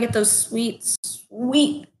still got to get those sweet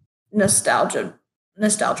nostalgia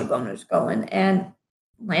boners going. And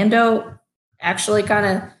Lando actually kind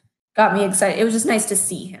of got me excited. It was just nice to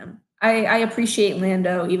see him. I appreciate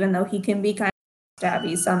Lando, even though he can be kind of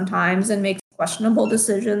stabby sometimes and makes questionable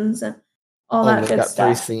decisions and all that good stuff. Got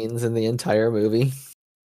 3 scenes in the entire movie.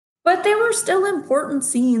 But they were still important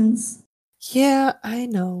scenes. Yeah, I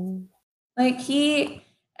know. Like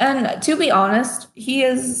and to be honest, he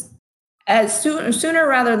is sooner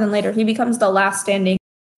rather than later, he becomes the last standing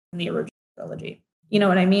in the original trilogy. You know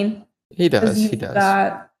what I mean? He does. He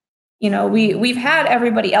does. We've had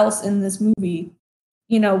everybody else in this movie.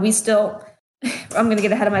 We still, I'm going to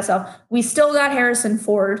get ahead of myself. We still got Harrison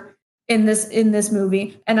Ford in this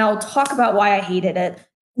movie, and I'll talk about why I hated it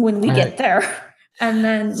when we get there. And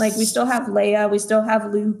then like we still have Leia, we still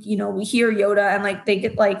have Luke. We hear Yoda, and like they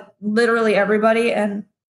get like literally everybody and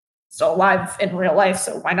still alive in real life.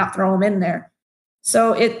 So why not throw them in there?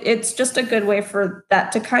 So it's just a good way for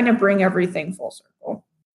that to kind of bring everything full circle.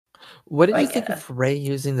 What did you think of Rey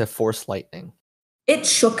using the Force lightning? It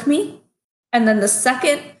shook me. And then the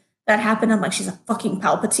second that happened, I'm like, she's a fucking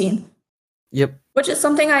Palpatine. Yep. Which is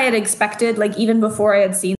something I had expected, like even before I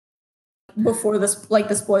had seen, before this, like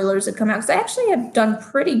the spoilers had come out. Because I actually had done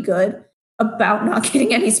pretty good about not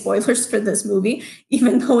getting any spoilers for this movie,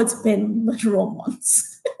 even though it's been literal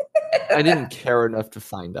months. I didn't care enough to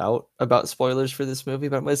find out about spoilers for this movie,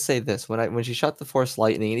 but I'm going to say this. When she shot the Force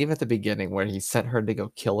lightning, and even at the beginning where he sent her to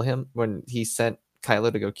go kill him, when he sent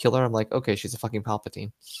Kylo to go kill her, I'm like, okay, she's a fucking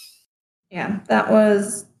Palpatine. Yeah,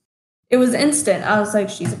 it was instant. I was like,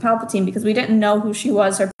 she's a Palpatine, because we didn't know who she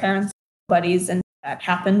was, her parents, buddies, and that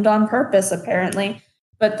happened on purpose, apparently.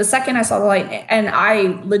 But the second I saw the light, and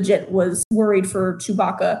I legit was worried for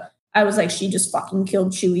Chewbacca, I was like, she just fucking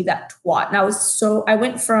killed Chewie, that twat. And I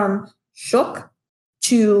went from shook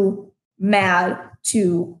to mad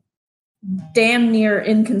to damn near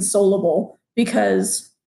inconsolable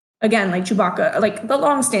because, again, like Chewbacca, like the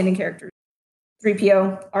long-standing characters,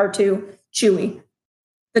 3PO, R2, Chewie,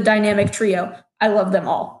 the dynamic trio. I love them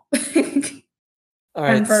all. All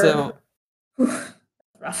right, so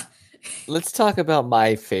rough. Let's talk about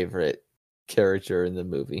my favorite character in the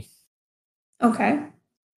movie. Okay.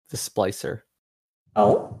 The Splicer.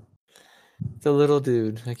 Oh? The little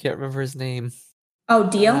dude. I can't remember his name. Oh,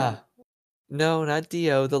 Dio? No, not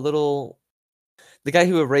Dio. The guy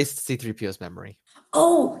who erased C-3PO's memory.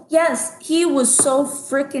 Oh, yes. He was so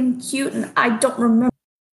freaking cute, and I don't remember.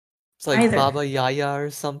 It's like either. Baba Yaya or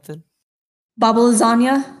something. Baba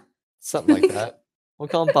Lasagna? Something like that. We'll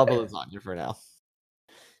call him Baba Lasagna for now.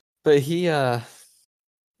 But he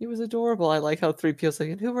was adorable. I like how 3PO's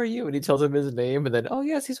like, who are you? And he tells him his name, and then, oh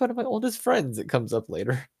yes, he's one of my oldest friends. It comes up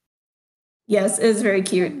later. Yes, it is very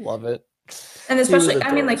cute. I love it. And especially,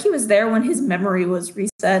 I mean, like, he was there when his memory was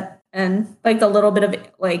reset, and like the little bit of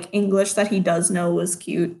like English that he does know was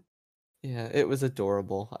cute. Yeah, it was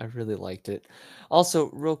adorable. I really liked it. Also,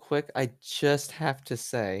 real quick, I just have to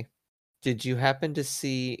say, did you happen to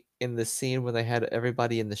see in the scene when they had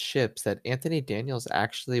everybody in the ships that Anthony Daniels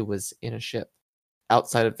actually was in a ship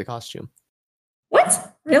outside of the costume?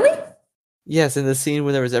 What? Really? Yes, in the scene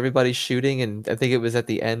when there was everybody shooting, and I think it was at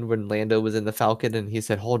the end when Lando was in the Falcon, and he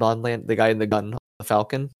said, "Hold on, the guy in the gun, the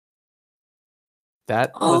Falcon."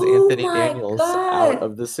 That was Anthony Daniels out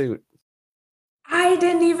of the suit. I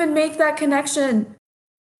didn't even make that connection.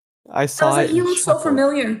 I saw it. I was like, he looks so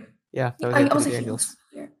familiar. Yeah, that was Anthony Daniels.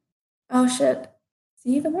 Oh shit!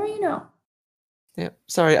 See, the more you know. Yeah,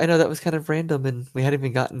 sorry. I know that was kind of random, and we hadn't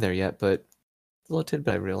even gotten there yet, but a little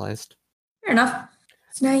tidbit I realized. Fair enough.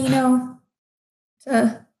 So now you know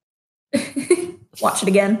to watch it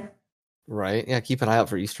again. Right? Yeah, keep an eye out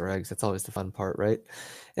for Easter eggs. That's always the fun part, right?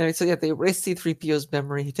 Anyway, so yeah, they erase C-3PO's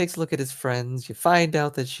memory. He takes a look at his friends. You find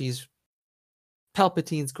out that she's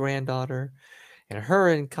Palpatine's granddaughter, and her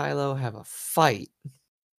and Kylo have a fight.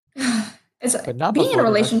 But not being in a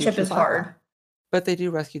relationship is hard. But they do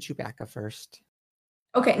rescue Chewbacca first.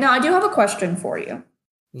 Okay, now I do have a question for you.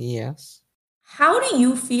 Yes. How do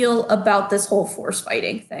you feel about this whole Force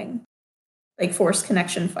fighting thing? Like Force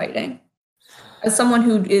connection fighting? As someone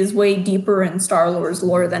who is way deeper in Star Wars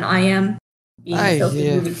lore than I am, being a filthy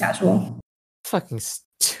movie casual. Fucking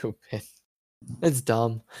stupid. It's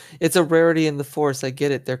dumb. It's a rarity in the Force. I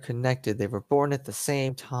get it. They're connected. They were born at the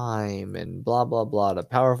same time and blah, blah, blah. To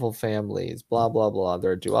powerful families, blah, blah, blah.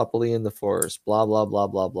 They're a duopoly in the Force, blah, blah, blah,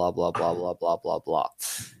 blah, blah, blah, blah, blah, blah, blah, blah.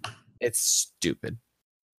 It's stupid.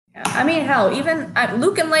 Yeah, I mean, hell, even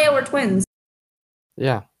Luke and Leia were twins.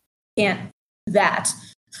 Yeah. Can't that.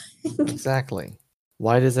 Exactly.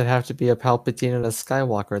 Why does it have to be a Palpatine and a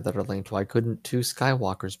Skywalker that are linked? Why couldn't two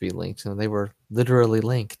Skywalkers be linked? And they were literally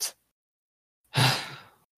linked.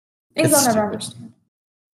 Things I'll never understand.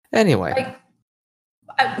 Anyway.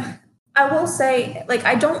 Like, I will say, like,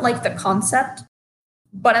 I don't like the concept,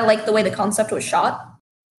 but I like the way the concept was shot.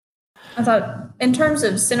 I thought, in terms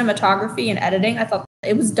of cinematography and editing, I thought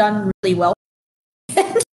it was done really well.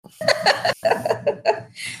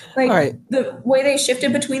 Like, the way they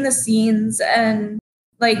shifted between the scenes and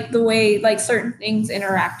like the way like certain things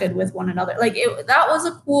interacted with one another. Like that was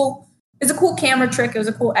a cool camera trick. It was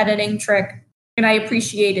a cool editing trick. And I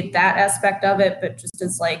appreciated that aspect of it, but just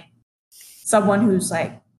as like someone who's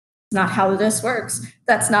like, not how this works.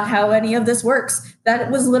 That's not how any of this works.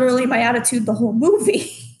 That was literally my attitude the whole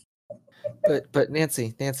movie. But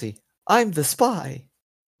Nancy, I'm the spy.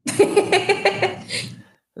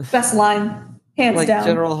 Best line, hands down.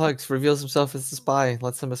 General Hux reveals himself as the spy,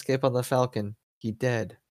 lets him escape on the Falcon. He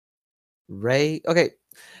dead. Rey. Okay,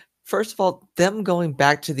 first of all, them going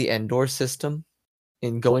back to the Endor system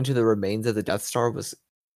and going to the remains of the Death Star was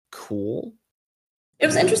cool. It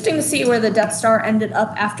was interesting to see where the Death Star ended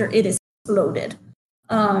up after it exploded.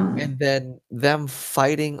 And then them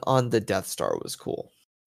fighting on the Death Star was cool.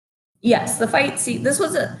 Yes, the fight. See, this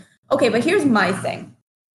was okay, but here's my thing.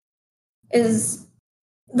 Is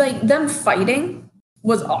like them fighting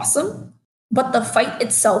was awesome, but the fight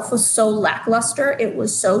itself was so lackluster. It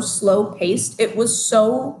was so slow paced. It was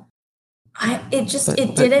so. It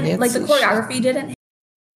didn't Nancy, like the choreography didn't.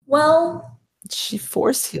 Well, she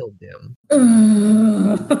force healed him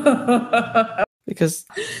because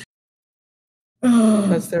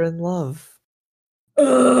they're in love. She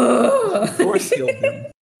force healed him.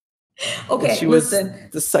 Okay, she listen.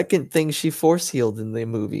 Was the second thing she force healed in the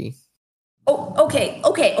movie. Oh, okay.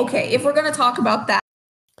 If we're gonna talk about that,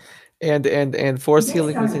 and force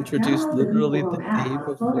healing was introduced literally the day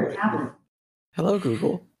before. Hello,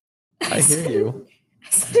 Google. I hear you. I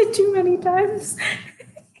said it too many times.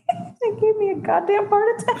 It gave me a goddamn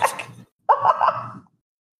heart attack. I'm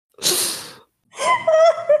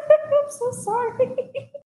so sorry.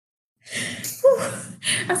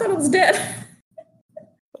 I thought I was dead.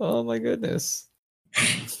 Oh my goodness.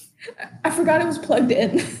 I forgot it was plugged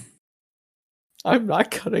in. I'm not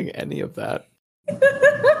cutting any of that.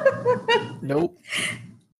 Nope.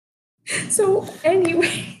 So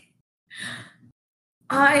anyway,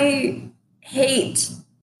 I hate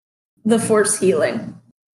the force healing.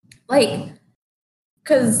 Like,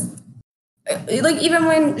 cause like even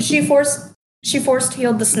when she forced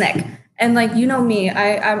healed the Snick, and like you know me,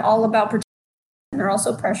 I'm all about protection. They're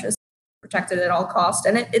also precious, protected at all costs,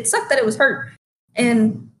 and it sucked that it was hurt.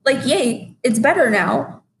 And like, yay, it's better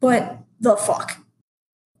now. But the fuck,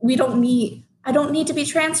 I don't need to be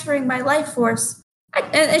transferring my life force.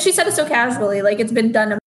 And she said it so casually, like it's been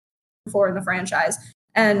done before in the franchise.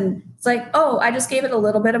 And it's like, oh, I just gave it a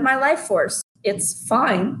little bit of my life force. It's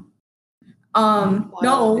fine.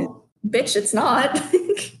 No, bitch, it's not.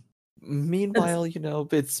 Meanwhile,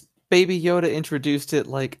 it's Baby Yoda introduced it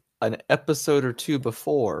like an episode or two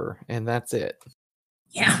before, and that's it.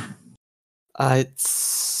 Yeah. It's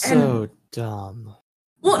so dumb.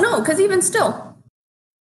 Well, no, because even still,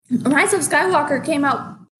 Rise of Skywalker came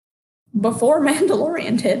out before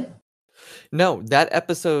Mandalorian did. No, that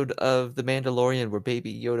episode of The Mandalorian where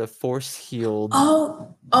Baby Yoda force healed.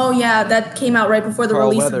 Oh yeah, that came out right before the Carl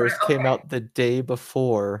release. Weathers came out the day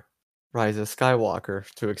before Rise of Skywalker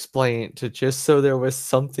to explain, to just so there was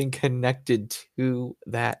something connected to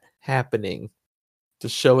that happening, to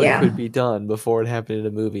show it could be done before it happened in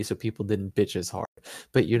a movie, so people didn't bitch as hard.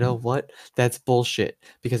 But you know what? That's bullshit,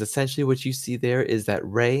 because essentially what you see there is that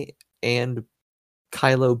Rey and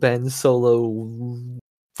Kylo Ben Solo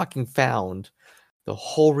fucking found the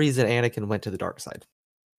whole reason Anakin went to the dark side.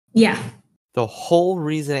 Yeah. The whole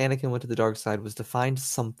reason Anakin went to the dark side was to find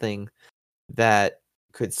something that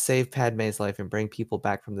could save Padme's life and bring people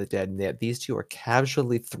back from the dead. And yet these two are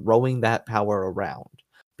casually throwing that power around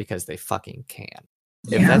because they fucking can.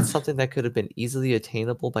 Yeah. If that's something that could have been easily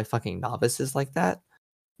attainable by fucking novices like that,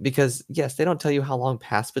 because yes, they don't tell you how long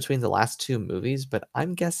passed between the last two movies, but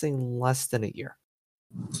I'm guessing less than a year.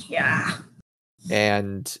 Yeah.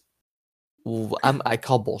 And I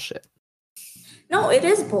call bullshit. No, it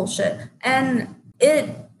is bullshit. And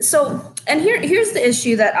here's the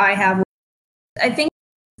issue that I have. I think,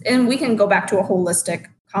 and we can go back to a holistic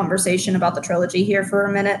conversation about the trilogy here for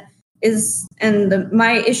a minute,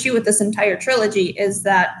 my issue with this entire trilogy is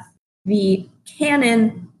that the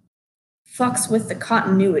canon fucks with the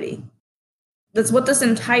continuity. That's what this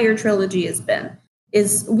entire trilogy has been,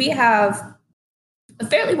 is we have a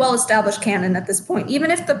fairly well-established canon at this point, even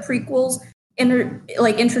if the prequels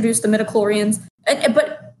introduce the midichlorians.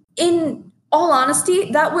 But in all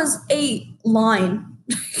honesty, that was a line,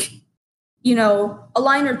 a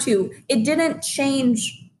line or two. It didn't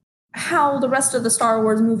change how the rest of the Star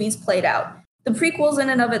Wars movies played out. The prequels in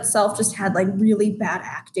and of itself just had really bad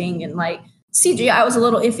acting, and CGI was a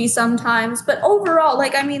little iffy sometimes. But overall,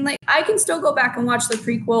 I can still go back and watch the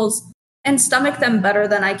prequels and stomach them better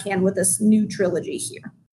than I can with this new trilogy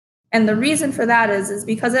here. And the reason for that is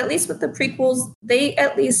because at least with the prequels, they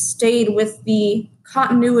at least stayed with the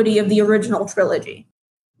continuity of the original trilogy.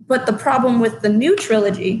 But the problem with the new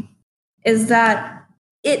trilogy is that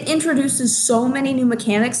it introduces so many new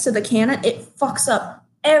mechanics to the canon, it fucks up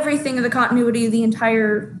everything in the continuity of the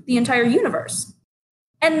entire universe.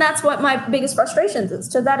 And that's what my biggest frustrations is,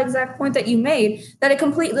 to that exact point that you made, that it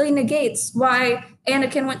completely negates why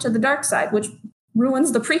Anakin went to the dark side, which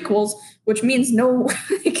ruins the prequels, which means no,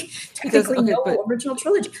 original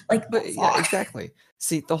trilogy. Yeah, exactly.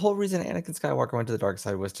 See, the whole reason Anakin Skywalker went to the dark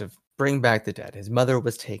side was to bring back the dead. His mother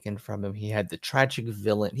was taken from him. He had the tragic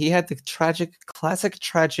villain. He had the classic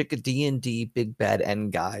tragic D&D big bad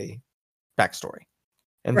end guy backstory,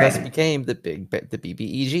 and thus became the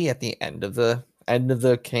BBEG at the end of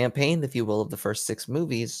the campaign, if you will, of the first 6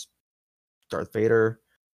 movies. Darth Vader.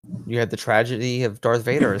 You had the tragedy of Darth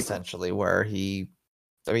Vader, essentially, where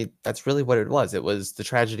that's really what it was. It was the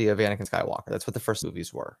tragedy of Anakin Skywalker. That's what the first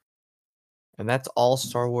movies were. And that's all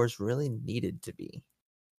Star Wars really needed to be.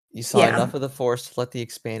 You saw enough of the Force to let the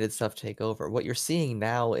expanded stuff take over. What you're seeing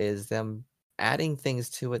now is them adding things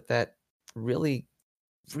to it that really,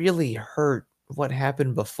 really hurt what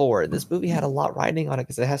happened before. This movie had a lot riding on it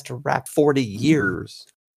because it has to wrap 40 years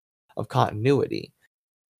of continuity.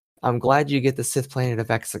 I'm glad you get the Sith planet of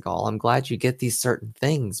Exegol. I'm glad you get these certain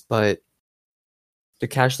things, but to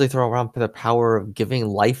casually throw around the power of giving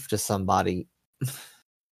life to somebody,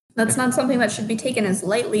 that's not something that should be taken as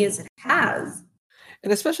lightly as it has.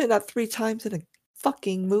 And especially not 3 times in a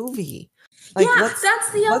fucking movie. That's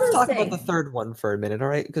the other thing. Let's talk about the third one for a minute, all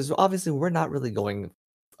right? Because obviously we're not really going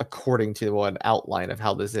according to an outline of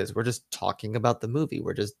how this is. We're just talking about the movie.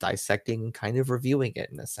 We're just dissecting, kind of reviewing it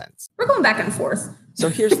in a sense. We're going back and forth. So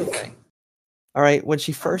here's the thing. All right, when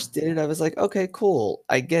she first did it, I was like, okay, cool.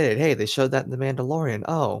 I get it. Hey, they showed that in The Mandalorian.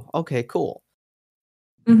 Oh, okay, cool.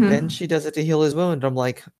 Mm-hmm. Then she does it to heal his wound. I'm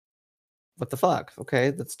like, what the fuck?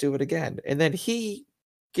 Okay, let's do it again. And then he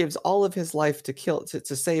gives all of his life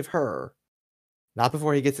to save her. Not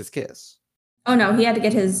before he gets his kiss. Oh no, he had to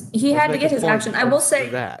get his action. I will say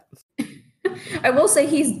that. I will say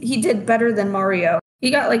he did better than Mario.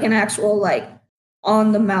 He got an actual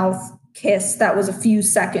on the mouth kiss that was a few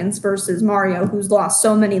seconds versus Mario, who's lost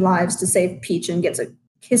so many lives to save Peach and gets a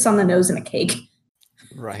kiss on the nose and a cake.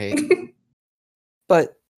 Right.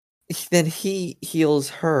 But then he heals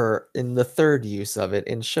her in the third use of it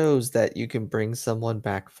and shows that you can bring someone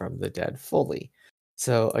back from the dead fully.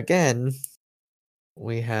 So again,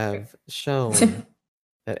 we have shown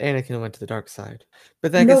that Anakin went to the dark side.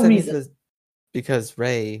 But I guess that means because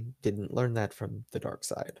Rey didn't learn that from the dark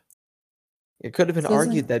side. It could have been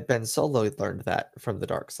argued that Ben Solo learned that from the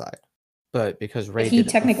dark side. But because Rey he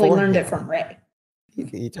technically learned it from Rey.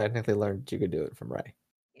 He technically learned you could do it from Rey.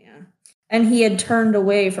 Yeah. And he had turned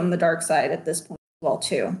away from the dark side at this point as well,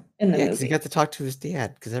 too, in the movie. Because he got to talk to his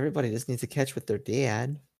dad, because everybody just needs to catch with their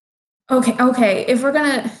dad. Okay. If we're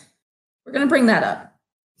gonna bring that up.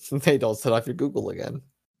 They don't set off your Google again.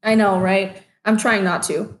 I know, right? I'm trying not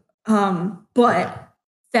to. But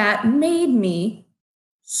that made me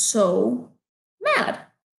so mad.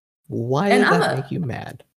 Why did that make you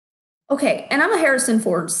mad? Okay, and I'm a Harrison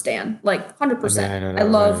Ford stan, like 100%. I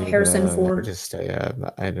love Harrison Ford.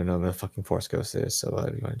 I don't know what a fucking Force Ghost is, so why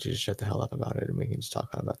don't you just shut the hell up about it and we can just talk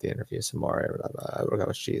about the interview some more. I work out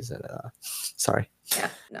with cheese and sorry. Yeah,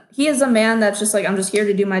 no. He is a man that's just like, I'm just here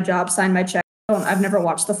to do my job, sign my check. I've never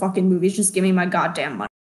watched the fucking movies. Just give me my goddamn money.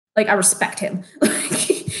 Like, I respect him.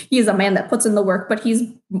 He is a man that puts in the work, but he's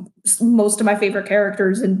most of my favorite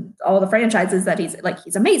characters in all the franchises that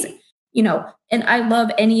he's amazing. And I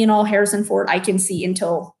love any and all Harrison Ford I can see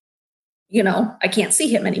until, I can't see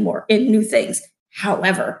him anymore in new things.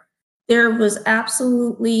 However, there was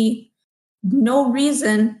absolutely no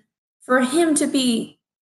reason for him to be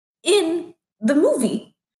in the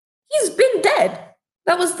movie. He's been dead.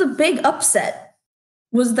 That was the big upset,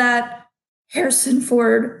 was that Harrison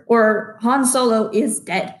Ford or Han Solo is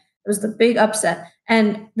dead. It was the big upset.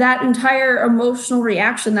 And that entire emotional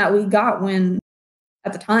reaction that we got when,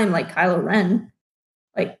 at the time, like Kylo Ren,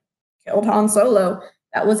 like killed Han Solo,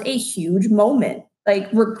 that was a huge moment. Like,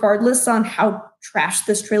 regardless on how trash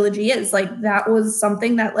this trilogy is, like that was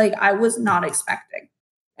something that like I was not expecting.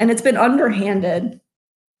 And it's been underhanded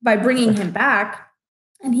by bringing him back.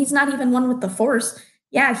 And he's not even one with the Force.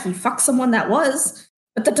 Yeah, he fucked someone that was,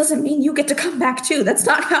 but that doesn't mean you get to come back too. That's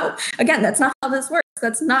not how this works.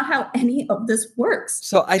 That's not how any of this works.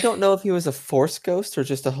 So I don't know if he was a Force ghost or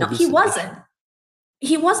just a hallucination. No, he wasn't.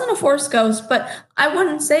 He wasn't a Force ghost, but I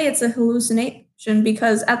wouldn't say it's a hallucination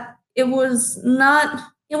because it wasn't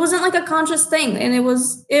like a conscious thing. And he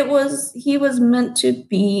was meant to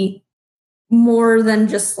be more than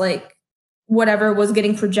just like whatever was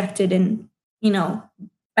getting projected in,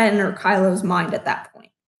 Ben or Kylo's mind at that point.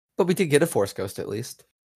 But we did get a Force ghost at least.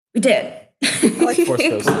 We did. I like Force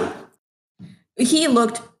ghost. He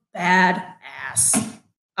looked badass.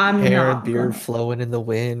 Hair and beard flowing in the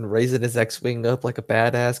wind, raising his X-Wing up like a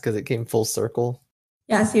badass because it came full circle.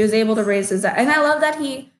 Yes, he was able to raise his... And I love that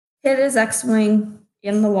he hit his X-Wing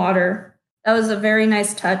in the water. That was a very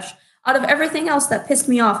nice touch. Out of everything else that pissed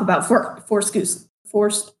me off about Force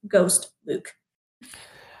Ghost Luke.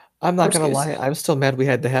 I'm not going to lie. I'm still mad we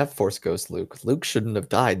had to have Force Ghost Luke. Luke shouldn't have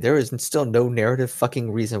died. There is still no narrative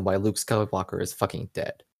fucking reason why Luke Skywalker is fucking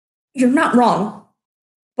dead. You're not wrong.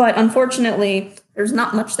 But unfortunately, there's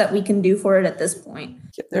not much that we can do for it at this point.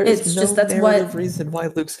 Yeah, there is no narrative reason why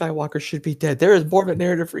Luke Skywalker should be dead. There is more of a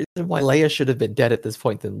narrative reason why Leia should have been dead at this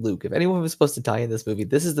point than Luke. If anyone was supposed to die in this movie,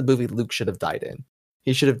 this is the movie Luke should have died in.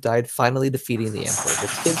 He should have died finally defeating the Emperor.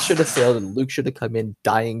 The kids should have failed and Luke should have come in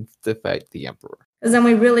dying to fight the Emperor. Because then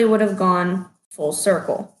we really would have gone full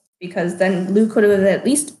circle. Because then Luke could have at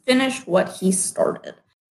least finished what he started.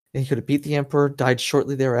 And he could have beat the Emperor, died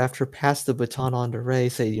shortly thereafter, passed the baton on to Rey,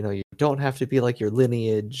 say, you don't have to be like your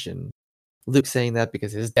lineage. And Luke saying that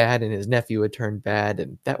because his dad and his nephew had turned bad,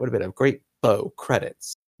 and that would have been a great bow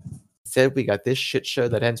credits. Instead, we got this shit show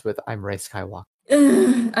that ends with, I'm Rey Skywalker.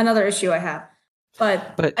 Another issue I have.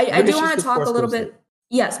 But I do want to talk a little bit. Luke.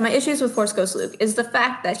 Yes, my issues with Force Ghost Luke is the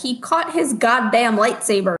fact that he caught his goddamn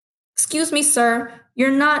lightsaber. Excuse me, sir.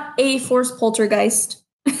 You're not a Force poltergeist.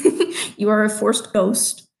 You are a forced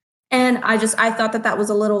ghost. And I thought that was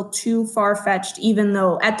a little too far-fetched, even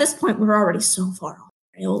though at this point we're already so far off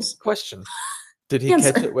rails. Question. Did he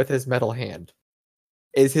catch it with his metal hand?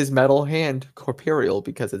 Is his metal hand corporeal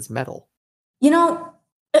because it's metal?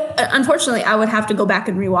 Unfortunately, I would have to go back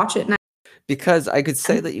and rewatch it. Because I could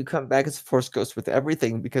say that you come back as a Force Ghost with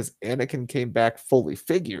everything because Anakin came back fully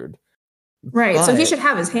figured. Right, so he should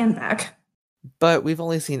have his hand back. But we've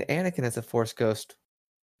only seen Anakin as a Force Ghost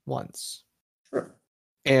once. True.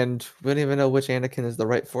 And we don't even know which Anakin is the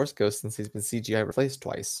right Force Ghost since he's been CGI replaced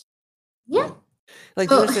twice. Yeah. Like,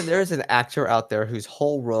 there is an actor out there whose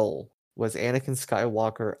whole role was Anakin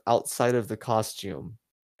Skywalker outside of the costume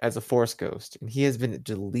as a Force Ghost. And he has been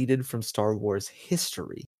deleted from Star Wars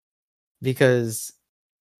history because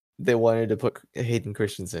they wanted to put Hayden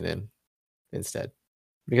Christensen in instead.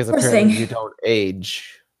 Because apparently you don't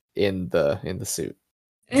age in the suit.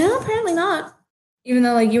 Yeah, apparently not. Even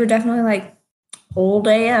though you were definitely old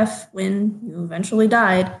AF when you eventually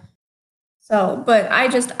died. So, but I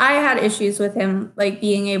had issues with him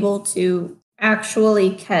being able to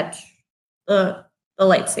actually catch the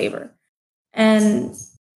lightsaber. And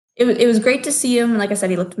it was great to see him. Like I said,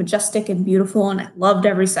 he looked majestic and beautiful, and I loved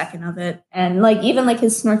every second of it. And even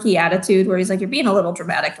his snarky attitude where he's you're being a little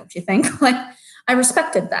dramatic, don't you think? I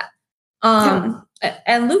respected that.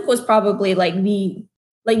 And Luke was probably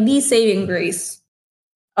the saving grace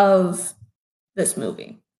of this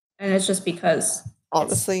movie. And it's just because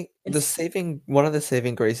honestly, one of the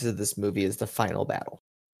saving graces of this movie is the final battle.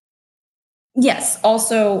 Yes,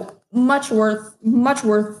 also much worth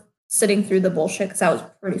sitting through the bullshit because that was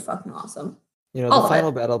pretty fucking awesome. You know, the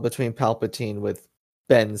final battle between Palpatine with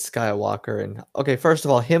Ben Skywalker and okay, first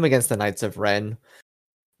of all, him against the Knights of Ren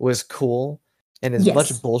was cool. And as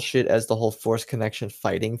much bullshit as the whole Force connection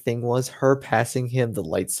fighting thing was, her passing him the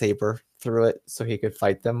lightsaber through it so he could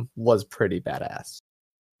fight them was pretty badass.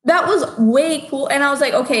 That was way cool. And I was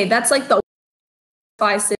like, okay, that's like the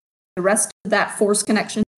rest of that Force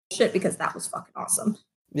connection shit because that was fucking awesome.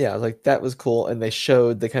 Yeah, like that was cool. And they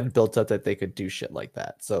kind of built up that they could do shit like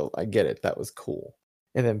that. So I get it. That was cool.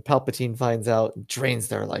 And then Palpatine finds out, drains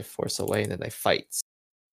their life force away, and then they fight.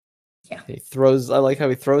 Yeah. I like how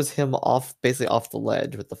he throws him off, basically off the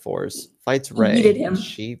ledge with the Force. Fights Rey. Him.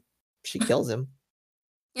 She kills him.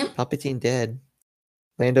 Yep. Palpatine dead.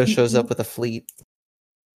 Lando shows up with a fleet.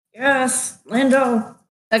 Yes, Lando.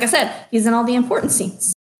 Like I said, he's in all the important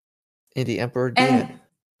scenes. And the Emperor dead.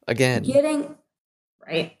 Again. Getting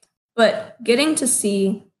to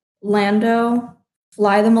see Lando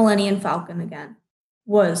fly the Millennium Falcon again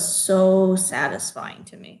was so satisfying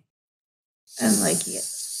to me. And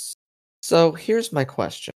So here's my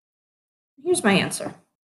question. Here's my answer.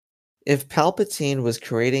 If Palpatine was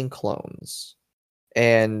creating clones,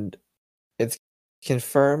 and it's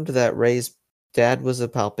confirmed that Rey's dad was a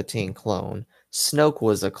Palpatine clone, Snoke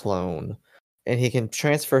was a clone, and he can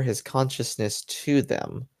transfer his consciousness to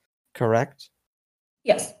them, correct?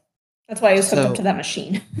 Yes. That's why he was hooked up to that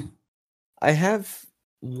machine. I have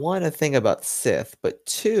one, a thing about Sith, but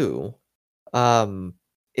two,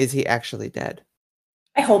 is he actually dead?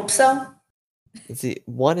 I hope so. Is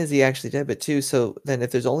he actually dead? But two, so then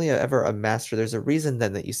if there's only ever a master, there's a reason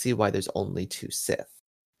then that you see why there's only two Sith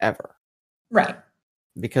ever. Right.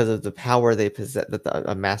 Because of the power they possess, that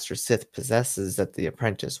a master Sith possesses, that the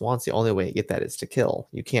apprentice wants. The only way you get that is to kill.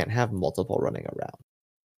 You can't have multiple running around.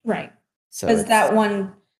 Right. So because that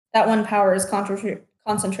one power is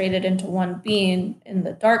concentrated into one being in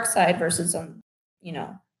the dark side versus on,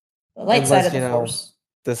 the light side of the Force.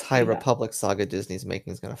 This High Republic saga Disney's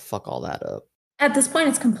making is going to fuck all that up. At this point,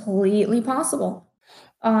 it's completely possible.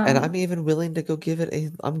 And I'm even willing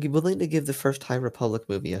to I'm willing to give the first High Republic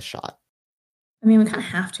movie a shot. I mean, we kind of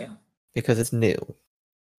have to. Because it's new.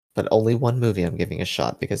 But only one movie I'm giving a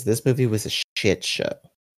shot, because this movie was a shit show.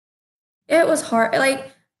 It was hard.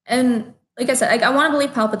 And like I said, I want to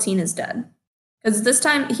believe Palpatine is dead. Because this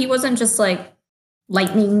time, he wasn't just,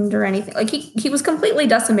 lightninged or anything. He was completely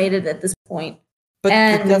decimated at this point.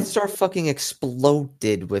 But the Death Star fucking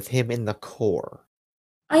exploded with him in the core.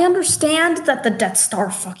 I understand that the Death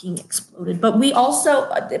Star fucking exploded, but we also,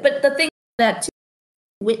 but the thing that to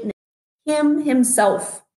witness him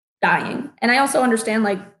himself dying, and I also understand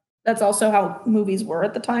that's also how movies were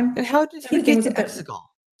at the time. And how did he get to Exegol?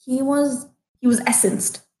 He was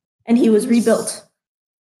essenced, and he was rebuilt.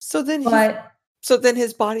 So then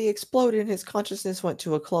his body exploded and his consciousness went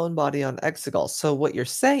to a clone body on Exegol. So what you're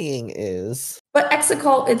saying is... But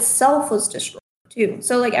Exegol itself was destroyed too.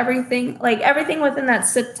 So everything within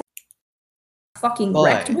that fucking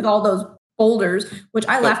wrecked with all those boulders, which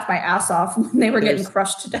I laughed my ass off when they were getting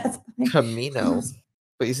crushed to death. Kamino.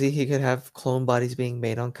 But you see, he could have clone bodies being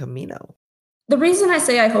made on Kamino. The reason I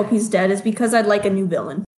say I hope he's dead is because I'd like a new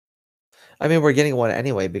villain. I mean, we're getting one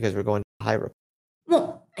anyway because we're going to High Republic.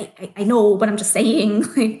 Well, I know, but I'm just saying,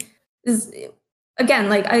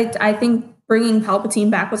 I think bringing Palpatine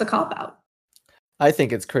back was a cop-out. I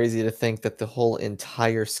think it's crazy to think that the whole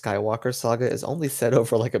entire Skywalker saga is only set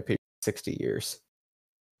over a period of 60 years.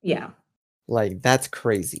 Yeah. That's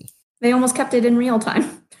crazy. They almost kept it in real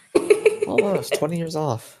time. Almost, 20 years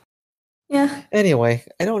off. Yeah. Anyway,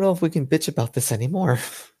 I don't know if we can bitch about this anymore.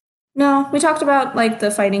 No, we talked about, the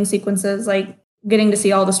fighting sequences, getting to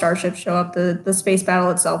see all the starships show up. The space battle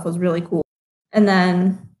itself was really cool. And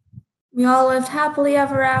then we all lived happily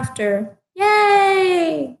ever after.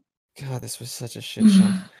 Yay! God, this was such a shit show.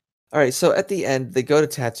 All right, so at the end, they go to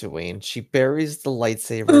Tatooine. She buries the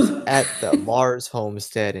lightsabers at the Mars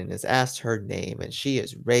homestead and is asked her name, and she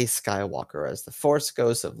is Rey Skywalker as the Force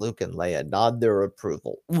ghosts of Luke and Leia nod their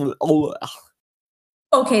approval.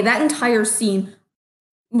 Okay, that entire scene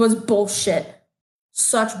was bullshit.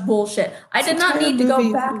 Such bullshit. I did not need to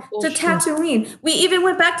go back to Tatooine. We even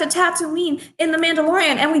went back to Tatooine in The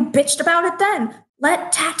Mandalorian and we bitched about it then.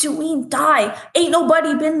 Let Tatooine die. Ain't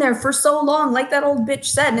nobody been there for so long, like that old bitch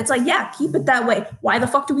said. And it's yeah, keep it that way. Why the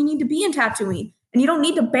fuck do we need to be in Tatooine? And you don't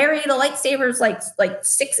need to bury the lightsabers like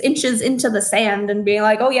 6 inches into the sand and be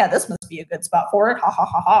oh yeah, this must be a good spot for it. Ha ha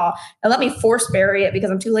ha ha. And let me force bury it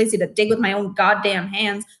because I'm too lazy to dig with my own goddamn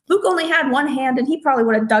hands. Luke only had one hand and he probably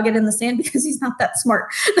would have dug it in the sand because he's not that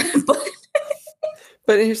smart.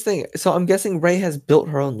 But here's the thing. So I'm guessing Rey has built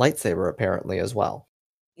her own lightsaber apparently as well.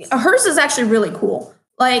 Hers is actually really cool.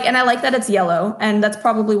 Like, and I like that it's yellow, and that's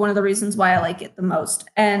probably one of the reasons why I like it the most.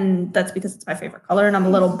 And that's because it's my favorite color, and I'm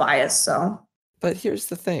a little biased, so. But here's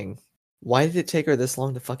the thing. Why did it take her this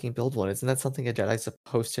long to fucking build one? Isn't that something a Jedi's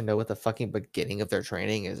supposed to know at the fucking beginning of their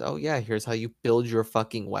training is, oh yeah, here's how you build your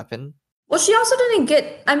fucking weapon? Well, she also didn't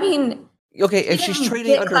get, I mean... Okay, if she's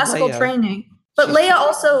training under classical Leia, training. But Leia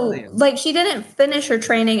also, like, she didn't finish her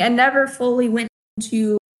training and never fully went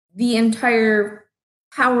into the entire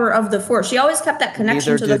power of the Force. She always kept that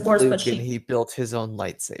connection to the Force, but he built his own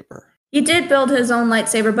lightsaber. He did build his own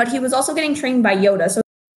lightsaber, but he was also getting trained by Yoda. So,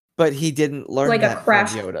 but he didn't learn that from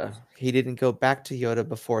Yoda. He didn't go back to Yoda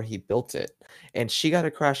before he built it, and she got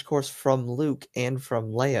a crash course from Luke and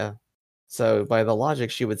from Leia. So by the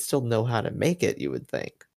logic, she would still know how to make it. You would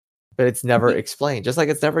think, but it's never explained. Just like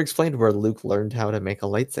it's never explained where Luke learned how to make a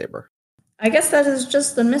lightsaber. I guess that is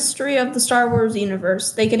just the mystery of the Star Wars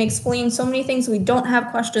universe. They can explain so many things we don't have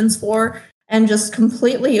questions for and just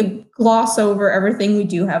completely gloss over everything we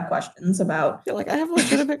do have questions about. Yeah, like I have a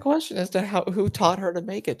legitimate question as to who taught her to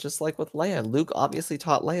make it, just like with Leia. Luke obviously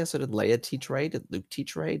taught Leia, so did Leia teach Rey? Did Luke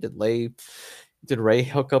teach Rey? Did Rey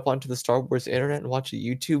hook up onto the Star Wars internet and watch a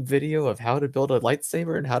YouTube video of how to build a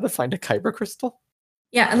lightsaber and how to find a kyber crystal?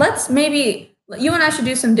 Yeah, and let's maybe, you and I should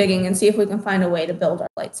do some digging and see if we can find a way to build our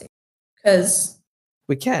lightsaber. Because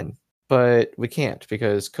we can, but we can't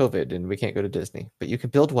because COVID and we can't go to Disney. But you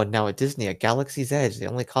can build one now at Disney at Galaxy's Edge. They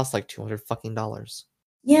only cost like $200 fucking.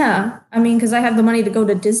 Yeah, I mean, because I have the money to go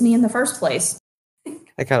to Disney in the first place.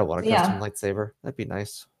 I kind of want a custom lightsaber. That'd be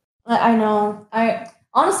nice. I know.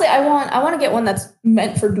 Honestly, I want to get one that's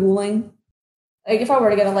meant for dueling. Like if I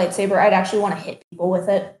were to get a lightsaber, I'd actually want to hit people with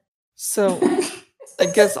it. So I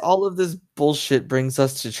guess all of this bullshit brings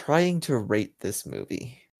us to trying to rate this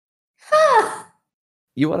movie.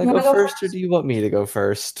 You want to go first, or do you want me to go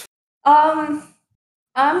first? I'm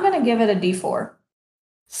gonna give it a D4.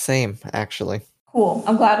 Same, actually. Cool.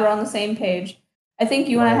 I'm glad we're on the same page. I think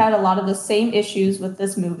you and I had a lot of the same issues with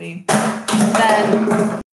this movie.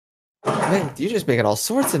 Man, you're just making all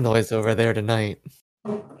sorts of noise over there tonight.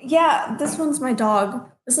 Yeah, this one's my dog.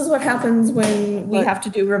 This is what happens when we have to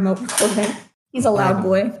do remote recording. He's a loud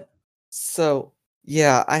boy. So,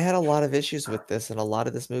 yeah, I had a lot of issues with this, and a lot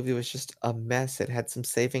of this movie was just a mess. It had some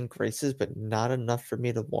saving graces, but not enough for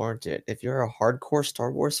me to warrant it. If you're a hardcore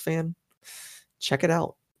Star Wars fan, check it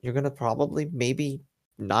out. You're going to probably maybe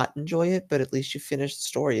not enjoy it, but at least you finish the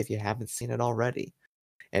story if you haven't seen it already.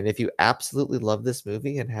 And if you absolutely love this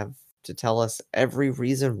movie and have to tell us every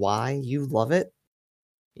reason why you love it,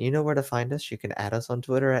 you know where to find us. You can add us on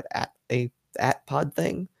Twitter at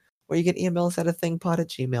 @podthing. Or you can email us at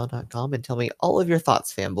athingpod@gmail.com and tell me all of your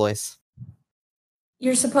thoughts, fanboys.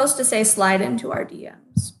 You're supposed to say slide into our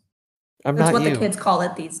DMs. That's what the kids call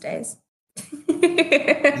it these days.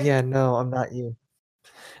 Yeah, no, I'm not you.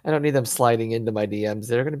 I don't need them sliding into my DMs.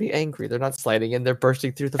 They're going to be angry. They're not sliding in. They're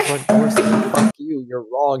bursting through the front door saying, fuck you, you're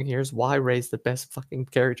wrong. Here's why Rey's the best fucking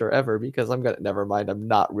character ever. Because never mind. I'm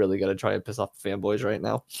not really going to try and piss off the fanboys right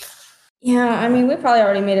now. Yeah, I mean, we probably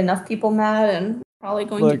already made enough people mad and probably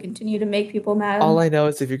going to continue to make people mad. All I know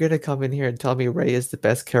is if you're going to come in here and tell me Rey is the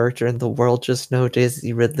best character in the world, just know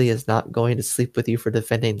Daisy Ridley is not going to sleep with you for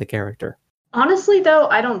defending the character. Honestly, though,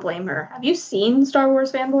 I don't blame her. Have you seen Star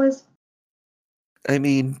Wars fanboys? I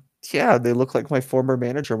mean, yeah, they look like my former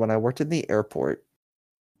manager when I worked in the airport.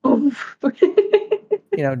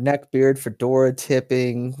 Neck beard, fedora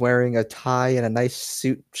tipping, wearing a tie and a nice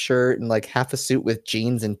suit shirt and like half a suit with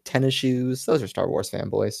jeans and tennis shoes. Those are Star Wars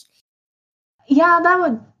fanboys. Yeah, that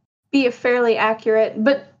would be fairly accurate,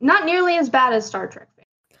 but not nearly as bad as Star Trek.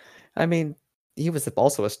 I mean, he was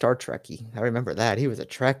also a Star Trekkie. I remember that. He was a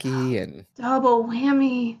Trekkie and... Double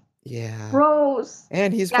whammy. Yeah. Gross.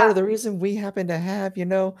 And he's part of the reason we happen to have,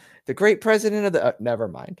 the great president of the... never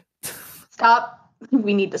mind. Stop.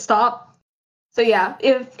 We need to stop. So yeah,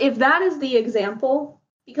 if that is the example,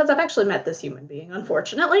 because I've actually met this human being,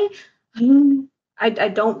 unfortunately, I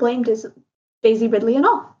don't blame Daisy Ridley at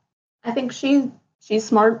all. I think she's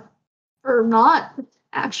smart or not,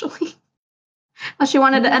 actually. She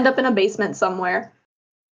wanted to end up in a basement somewhere.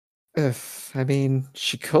 I mean,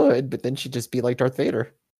 she could, but then she'd just be like Darth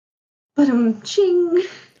Vader. But ching.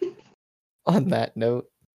 On that note,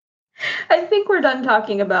 I think we're done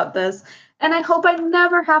talking about this, and I hope I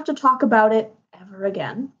never have to talk about it ever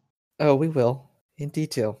again. Oh, we will, in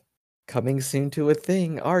detail. Coming soon to a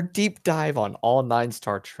thing, our deep dive on all 9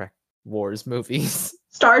 Star Trek Wars movies.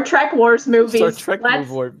 Star Trek Wars movies. Star Trek Let's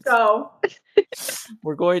go.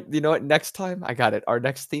 We're going, you know what, next time, I got it. Our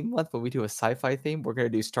next theme month, when we do a sci-fi theme, we're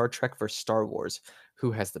going to do Star Trek versus Star Wars.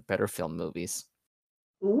 Who has the better film movies?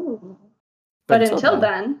 Ooh. But until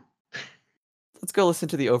then, let's go listen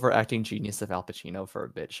to the overacting genius of Al Pacino for a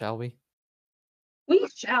bit, shall we? We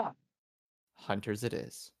shall. Hunters it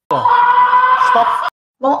is. Stop.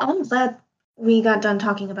 Well, I'm glad we got done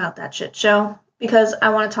talking about that shit show, because I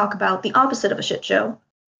want to talk about the opposite of a shit show.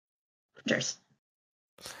 Hunters.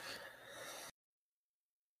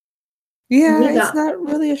 Yeah, it's not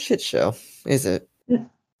really a shit show, is it?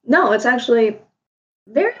 No, it's actually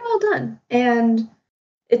very well done. And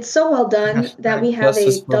it's so well done that we have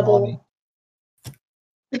a double.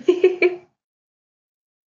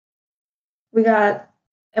 we have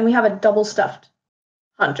a double stuffed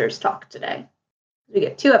Hunters talk today. We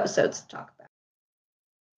get 2 episodes to talk about.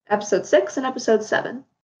 Episode 6 and episode 7.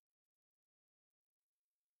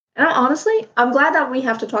 And honestly, I'm glad that we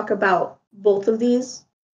have to talk about both of these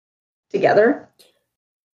together.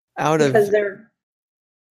 Because they're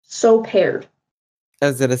so paired. I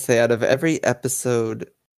was going to say, out of every episode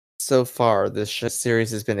so far, this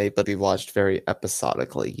series has been able to be watched very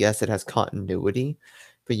episodically. Yes, it has continuity,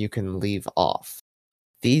 but you can leave off.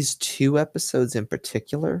 These 2 episodes in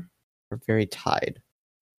particular are very tied.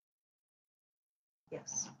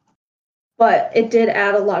 Yes. But it did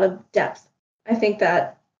add a lot of depth. I think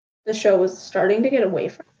that the show was starting to get away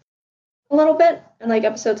from a little bit. And like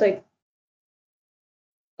episodes like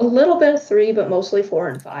a little bit of 3, but mostly 4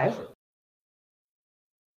 and 5.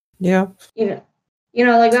 Yeah. You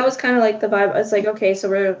know, like that was kind of like the vibe. It's like, okay, so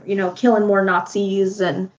we're, killing more Nazis,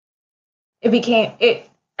 and I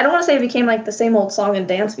don't want to say it became like the same old song and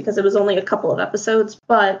dance because it was only a couple of episodes,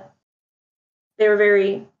 but they were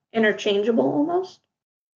very interchangeable almost.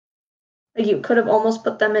 Like you could have almost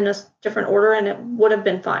put them in a different order and it would have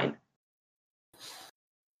been fine.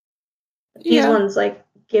 These ones like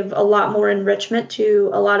give a lot more enrichment to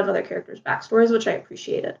a lot of other characters' backstories, which I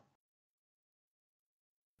appreciated.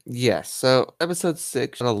 Yes, so episode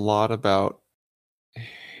 6 a lot about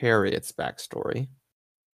Harriet's backstory.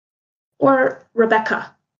 Or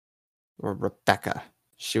Rebecca.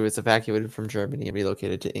 She was evacuated from Germany and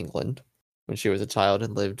relocated to England when she was a child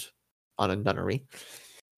and lived on a nunnery.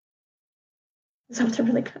 Is that what they're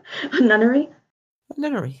really called? A nunnery? A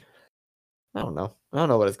nunnery. I don't know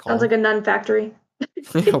what it's called. Sounds like a nun factory.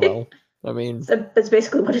 Yeah, well, I mean... That's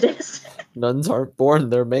basically what it is. Nuns aren't born,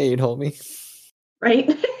 they're made, homie.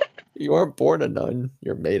 Right? You aren't born a nun,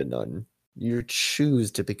 you're made a nun. You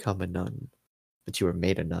choose to become a nun, but you were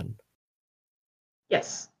made a nun.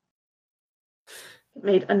 Yes.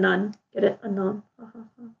 Made a nun. Get it? A nun.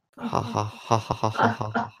 Ha ha ha ha ha ha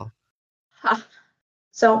ha ha.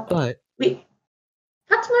 So, but we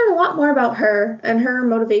got to learn a lot more about her and her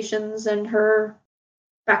motivations and her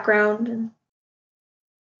background.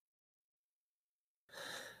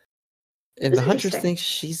 And the Hunters think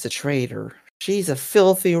she's a traitor. She's a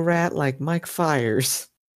filthy rat like Mike Fiers.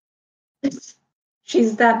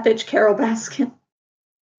 She's that bitch Carol Baskin.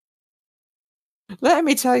 Let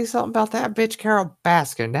me tell you something about that bitch Carol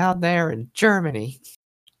Baskin down there in Germany.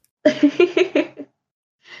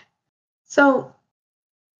 So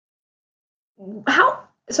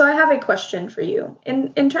I have a question for you.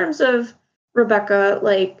 In terms of Rebecca,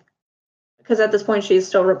 like, because at this point she's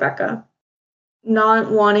still Rebecca,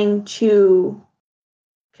 not wanting to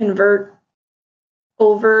convert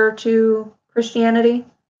over to Christianity.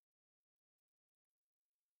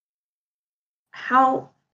 How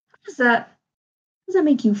does that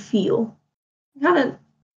make you feel? Because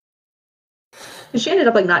she ended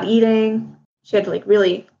up like not eating. She had to like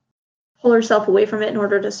really pull herself away from it in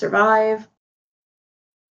order to survive.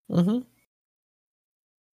 Mm-hmm.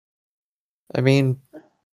 I mean,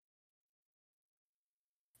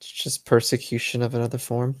 it's just persecution of another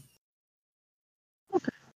form. Okay.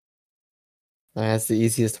 That's the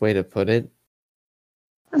easiest way to put it.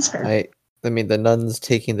 That's fair. I mean, the nuns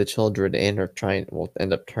taking the children in will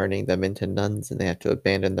end up turning them into nuns, and they have to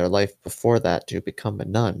abandon their life before that to become a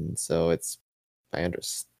nun. So I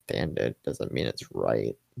understand it. Doesn't mean it's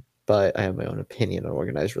right. But I have my own opinion on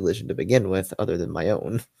organized religion to begin with, other than my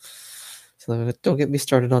own. So don't get me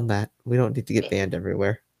started on that. We don't need to get banned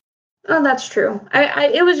everywhere. Oh, that's true.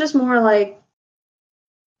 It was just more like,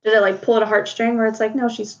 did it like pull at a heartstring where it's like, no,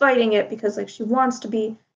 she's fighting it because like she wants to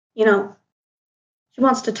be, she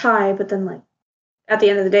wants to tie, but then like at the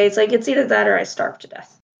end of the day, it's like it's either that or I starve to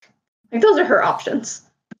death. Like those are her options.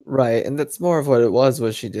 Right, and that's more of what it was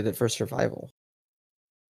she did it for survival.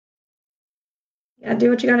 Yeah, do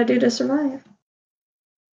what you gotta do to survive.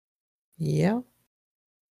 Yeah.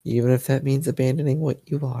 Even if that means abandoning what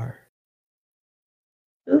you are.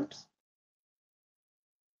 Oops.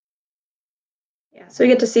 Yeah, so we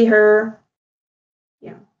get to see her,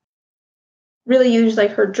 really use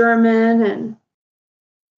like her German and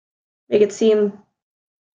make it seem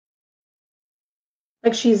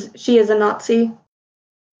like she is a Nazi.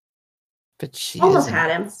 But she almost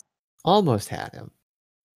had him. Almost had him.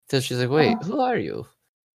 So she's like, wait, who are you?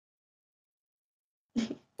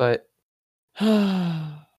 But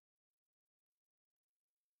I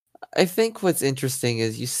think what's interesting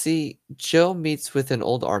is you see Joe meets with an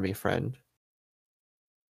old army friend.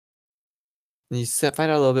 And you find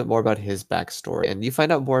out a little bit more about his backstory. And you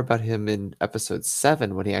find out more about him in episode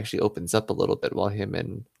 7 when he actually opens up a little bit while him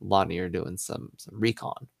and Lonnie are doing some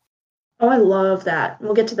recon. Oh, I love that.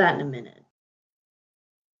 We'll get to that in a minute.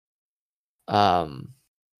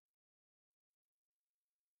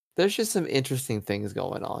 There's just some interesting things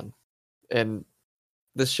going on. And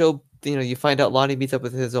the show, you find out Lonnie meets up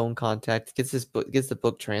with his own contact, gets the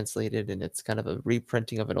book translated, and it's kind of a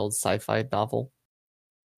reprinting of an old sci-fi novel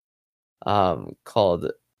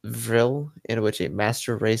called Vril, in which a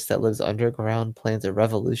master race that lives underground plans a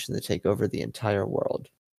revolution to take over the entire world.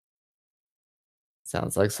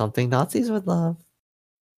 Sounds like something Nazis would love.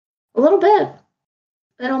 A little bit.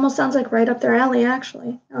 It almost sounds like right up their alley,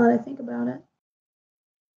 actually, now that I think about it.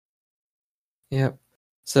 Yep.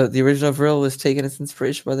 So the original Vril was taken as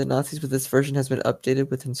inspiration by the Nazis, but this version has been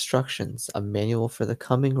updated with instructions, a manual for the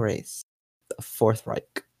coming race, the Fourth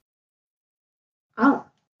Reich. Oh.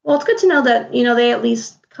 Well, it's good to know that, they at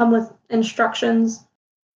least come with instructions.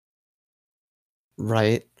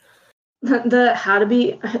 Right. The how to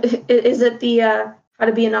be, is it the how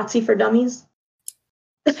to be a Nazi for dummies?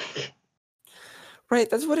 Right,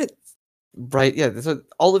 that's what it, right, yeah, that's what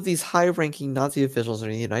all of these high-ranking Nazi officials are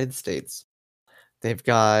in the United States. They've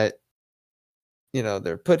got,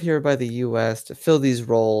 they're put here by the US to fill these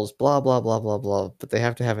roles, blah, blah, blah, blah, blah, but they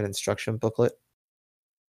have to have an instruction booklet.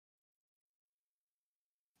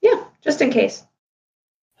 Yeah, just in case.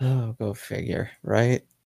 Oh, go figure, right?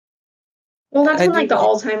 Well, that's when, the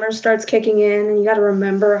Alzheimer's starts kicking in, and you gotta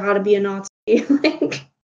remember how to be a Nazi,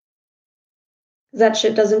 that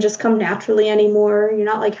shit doesn't just come naturally anymore. You're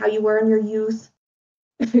not like how you were in your youth,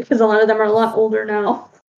 because a lot of them are a lot older now.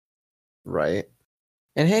 Right.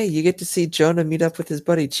 And hey, you get to see Jonah meet up with his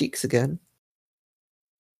buddy Cheeks again.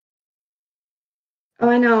 Oh,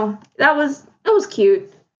 I know. That was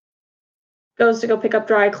cute. Goes to go pick up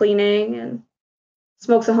dry cleaning and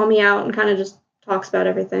smokes a homie out and kind of just talks about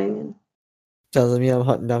everything. And tells him, I'm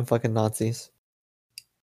hunting down fucking Nazis.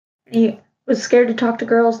 He was scared to talk to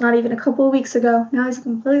girls not even a couple of weeks ago. Now he's a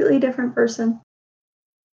completely different person.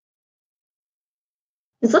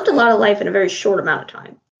 He's lived a lot of life in a very short amount of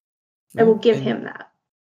time. I will give him that.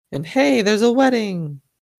 And hey, there's a wedding.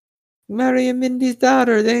 Mary and Mindy's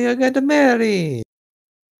daughter, they are going to marry.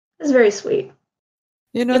 It's very sweet.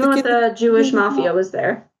 Even with the Jewish mafia was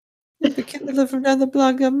there. The kids that live from down the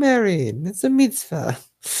block got married. It's a mitzvah.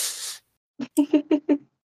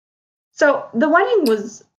 So the wedding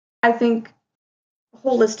was, I think,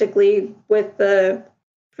 holistically, with the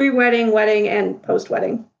pre-wedding, wedding, and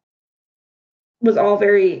post-wedding, was all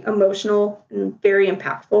very emotional and very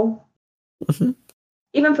impactful. Mm-hmm.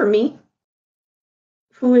 Even for me,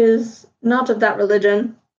 who is not of that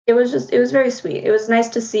religion, it was very sweet. It was nice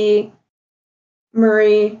to see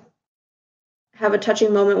Murray have a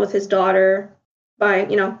touching moment with his daughter by,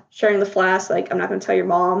 sharing the flask, I'm not going to tell your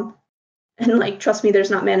mom. And, trust me,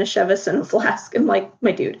 there's not Manischewitz in a flask. I'm like,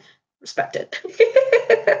 my dude, respect it.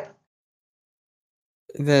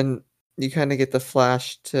 Then you kind of get the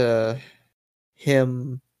flash to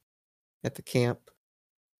him at the camp.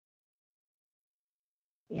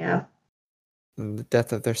 Yeah. And the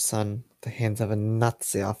death of their son at the hands of a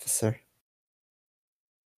Nazi officer.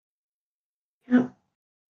 Yeah.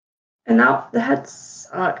 And that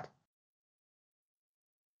sucked.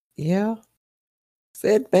 Yeah.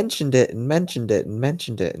 They had mentioned it, and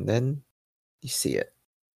then you see it.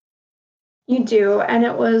 You do, and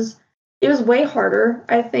it was way harder,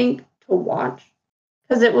 I think, to watch.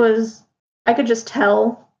 Because I could just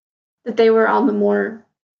tell that they were on the more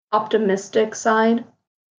optimistic side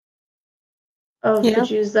of the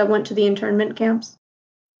Jews that went to the internment camps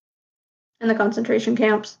and the concentration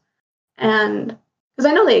camps. And because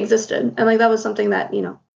I know they existed, and that was something that,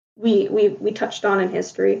 we touched on in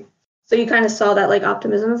history. So you kind of saw that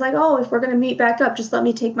optimism. It's if we're gonna meet back up, just let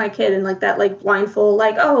me take my kid, and that blindfold,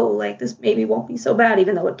 this maybe won't be so bad,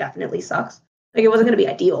 even though it definitely sucks. It wasn't gonna be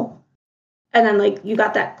ideal. And then you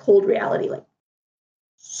got that cold reality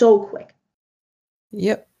so quick.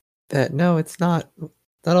 Yep. No, it's not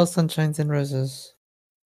all sunshines and roses.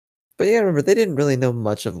 But yeah, remember, they didn't really know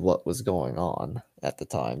much of what was going on at the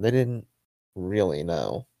time. They didn't really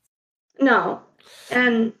know. No.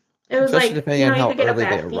 And it was especially depending on how you could get early a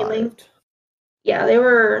bad they feeling. arrived. Yeah, they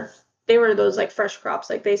were they were those like fresh crops.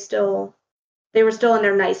 Like they were still in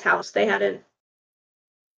their nice house. They hadn't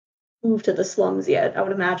moved to the slums yet, I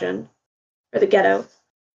would imagine, or the ghetto,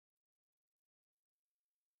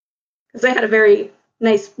 because they had a very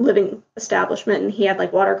nice living establishment, and he had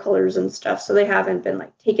like watercolors and stuff. So they haven't been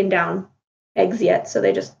like taken down eggs yet. So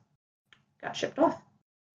they just got shipped off.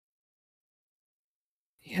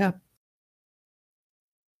 Yeah.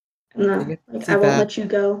 And like, I won't let you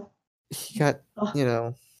go. He got, you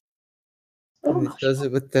know, so and he does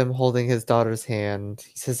it with them holding his daughter's hand.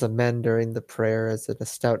 He says amen during the prayer as a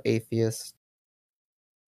stout atheist.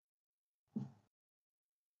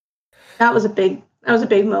 That was a big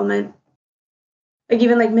moment. Like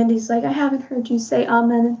even like Mindy's like, I haven't heard you say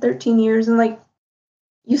amen in 13 years. And like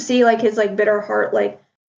you see like his like bitter heart like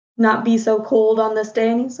not be so cold on this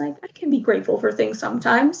day. And he's like, I can be grateful for things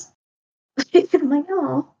sometimes. I'm like,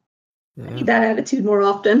 oh, yeah. I need that attitude more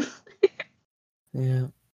often. Yeah.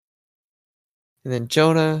 And then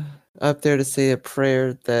Jonah up there to say a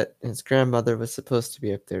prayer that his grandmother was supposed to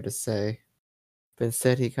be up there to say. But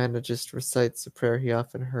instead he kind of just recites a prayer he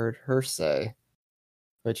often heard her say,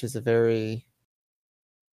 which is a very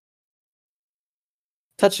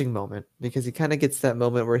touching moment, because he kind of gets that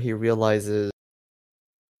moment where he realizes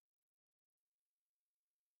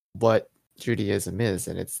what Judaism is,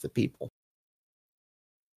 and it's the people.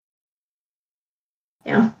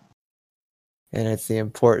 Yeah. And it's the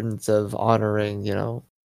importance of honoring, you know,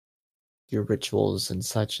 your rituals and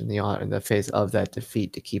such in the face of that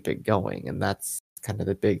defeat to keep it going. And that's kind of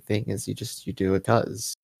the big thing, is you do it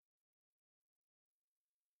because.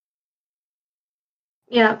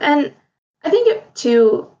 Yeah, and I think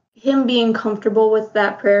too, him being comfortable with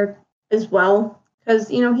that prayer as well, because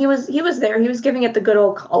you know he was there, he was giving it the good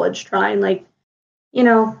old college try, and like, you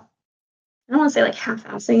know, I don't want to say like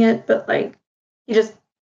half-assing it, but like he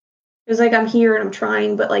was like, I'm here and I'm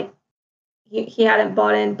trying, but like he hadn't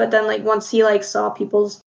bought in. But then like once he like saw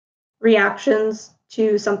people's reactions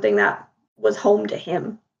to something that was home to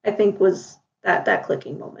him, I think was that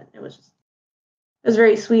clicking moment. It was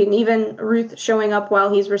very sweet. And even Ruth showing up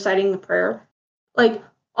while he's reciting the prayer, like,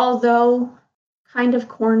 although kind of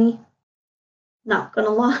corny, not gonna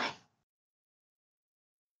lie,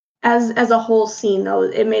 as a whole scene though,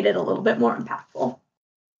 it made it a little bit more impactful.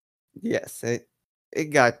 Yes, it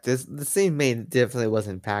got this. The scene definitely was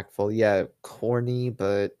impactful. Yeah, corny,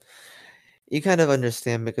 but you kind of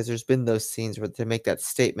understand, because there's been those scenes where they make that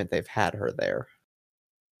statement they've had her there.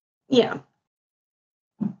 Yeah.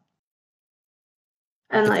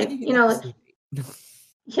 And like, you know, like,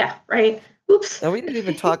 yeah, right. Oops. Now, we didn't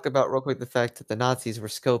even talk about real quick the fact that the Nazis were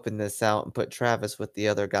scoping this out and put Travis with the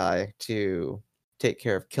other guy to take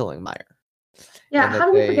care of killing Meyer. Yeah, how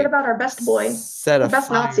do we forget about our best boy? Our best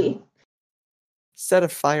Nazi. Set a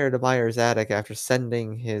fire to Meyer's attic after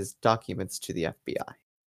sending his documents to the FBI.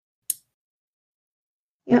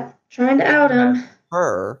 Yep, trying to out him.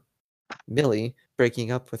 Millie,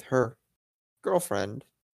 breaking up with her girlfriend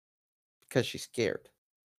because she's scared.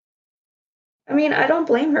 I mean, I don't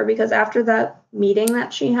blame her, because after that meeting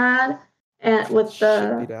that she had and with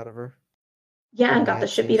the shit beat out of her. Yeah, and got the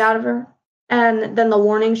shit beat out of her. And then the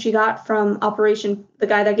warning she got from the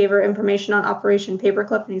guy that gave her information on Operation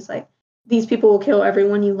Paperclip, and he's like, these people will kill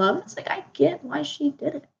everyone you love. It's like, I get why she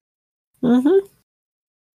did it. Mm-hmm.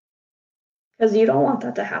 Because you don't want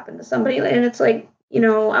that to happen to somebody. And it's like, you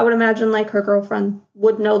know, I would imagine like her girlfriend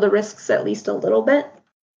would know the risks at least a little bit.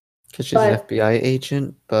 Because she's an FBI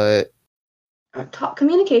agent, but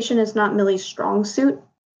communication is not Millie's strong suit.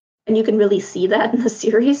 And you can really see that in the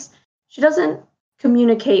series. She doesn't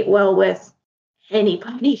communicate well with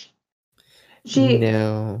anybody.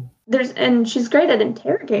 No. And she's great at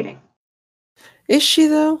interrogating. Is she,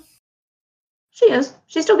 though? She is.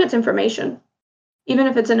 She still gets information. Even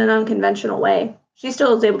if it's in an unconventional way. She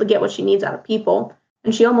still is able to get what she needs out of people.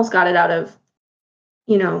 And she almost got it out of,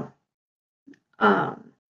 you know, a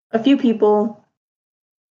few people,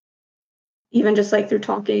 even just like through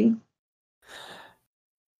talking.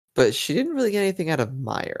 But she didn't really get anything out of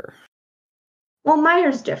Meyer. Well,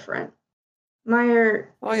 Meyer's different.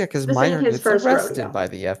 Meyer. Oh, yeah, because Meyer gets arrested by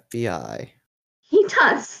the FBI. He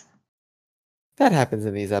does. That happens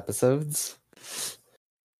in these episodes.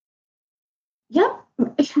 Yep.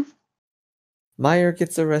 Meyer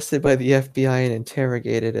gets arrested by the FBI and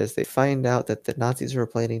interrogated as they find out that the Nazis were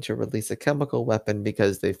planning to release a chemical weapon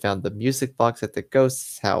because they found the music box at the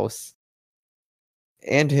ghost's house.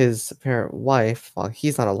 And his apparent wife, while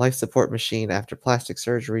he's on a life support machine after plastic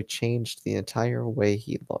surgery, changed the entire way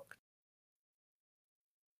he looked.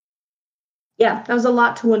 Yeah, that was a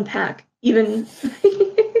lot to unpack. Even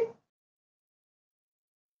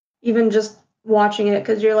just watching it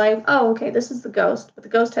because you're like, oh, okay, this is the ghost, but the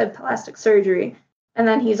ghost had plastic surgery, and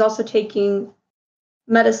then he's also taking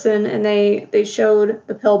medicine, and they showed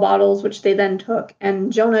the pill bottles, which they then took,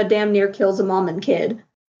 and Jonah damn near kills a mom and kid.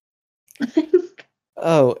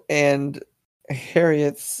 Oh, and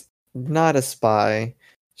Harriet's not a spy.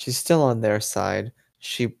 She's still on their side.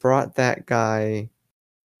 She brought that guy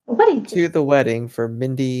to the wedding for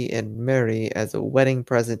Mindy and Mary as a wedding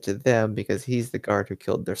present to them because he's the guard who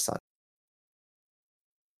killed their son.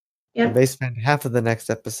 Yep. And they spend half of the next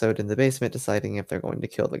episode in the basement deciding if they're going to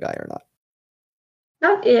kill the guy or not.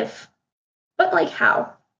 Not if, but like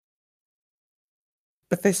how.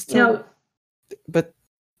 But they still... But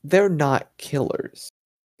they're not killers.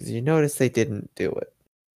 Because you notice they didn't do it.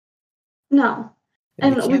 No.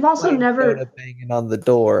 And we've also never... Jonah banging on the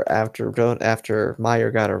door after Meyer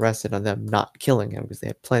got arrested on them not killing him because they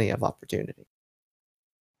had plenty of opportunity.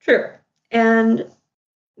 True. And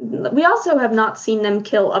we also have not seen them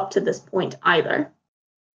kill up to this point either.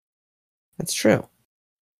 That's true.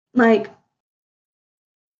 Like,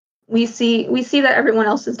 we see that everyone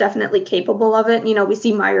else is definitely capable of it. You know, we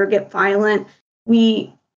see Meyer get violent.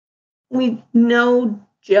 We know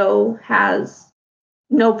Joe has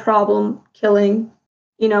no problem killing,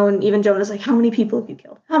 you know, and even Jonah's like, how many people have you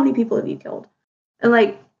killed? How many people have you killed? And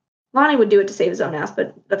like, Lonnie would do it to save his own ass,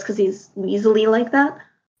 but that's because he's weaselly like that.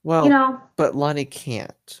 Well, you know, but Lonnie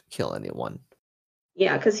can't kill anyone.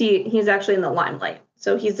 Yeah, because he's actually in the limelight,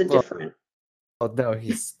 so he's a different. Oh no,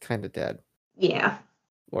 he's kind of dead. Yeah.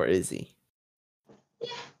 Or is he?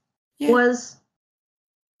 Yeah. Was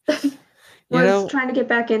trying to get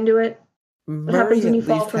back into it. What happens when you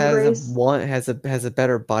fall from grace? Has a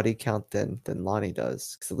better body count than Lonnie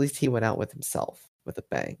does, because at least he went out with himself with a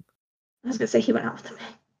bang. I was gonna say he went out with a bang.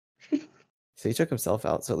 So he took himself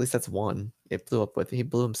out. So at least that's one. He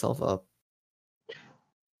blew himself up.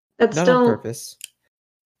 That's not still on purpose.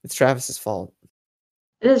 It's Travis's fault.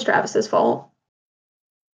 It is Travis's fault.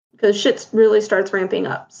 Because shit really starts ramping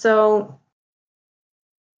up. So,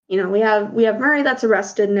 you know, we have Murray that's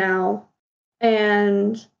arrested now,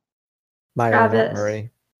 and Meyer, Travis, not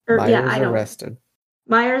Murray. Meyer's arrested.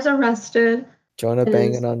 Meyer's arrested. Jonah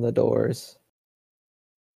banging on the doors.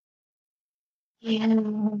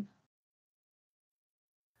 Yeah.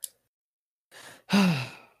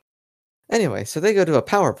 Anyway, so they go to a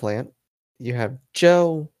power plant. You have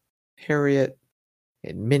Joe, Harriet,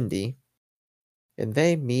 and Mindy. And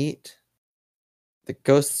they meet the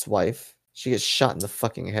ghost's wife. She gets shot in the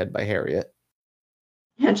fucking head by Harriet.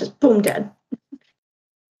 Yeah, just boom, dead.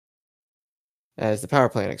 As the power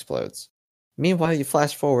plant explodes. Meanwhile, you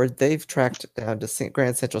flash forward, they've tracked down to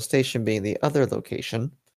Grand Central Station being the other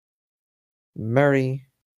location. Murray,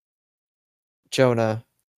 Jonah,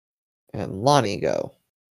 and Lonnie go.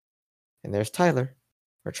 And there's Tyler,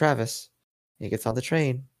 or Travis. He gets on the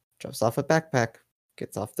train, drops off a backpack,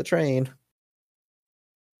 gets off the train.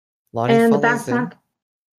 Lonnie and the backpack.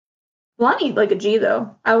 Lonnie like a G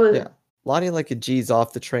though. Lonnie like a G's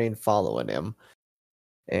off the train following him.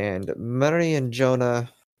 And Murray and Jonah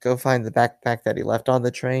go find the backpack that he left on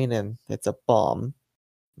the train, and it's a bomb.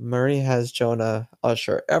 Murray has Jonah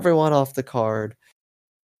usher everyone off the card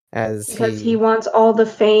because he wants all the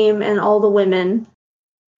fame and all the women.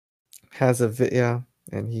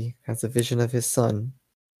 And he has a vision of his son,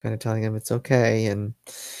 kind of telling him it's okay, and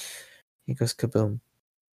he goes kaboom.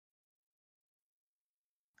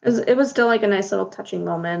 It was still like a nice little touching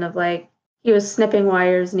moment of like, he was snipping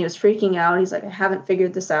wires and he was freaking out. He's like, I haven't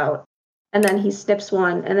figured this out. And then he snips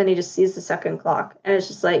one and then he just sees the second clock. And it's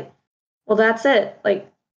just like, well, that's it.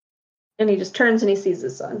 Like, and he just turns and he sees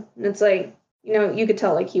his son. And it's like, you know, you could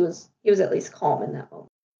tell like he was at least calm in that moment.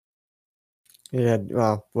 Yeah,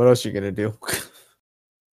 well, what else are you going to do?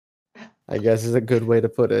 I guess is a good way to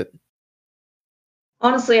put it.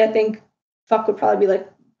 Honestly, I think fuck would probably be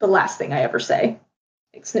like the last thing I ever say.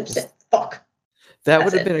 Like, snip, snip, fuck. That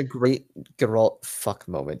would have been a great Geralt fuck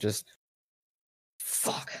moment. Just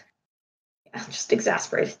fuck. Yeah, just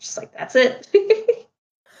exasperated. Just like, that's it.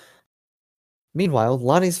 Meanwhile,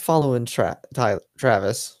 Lonnie's following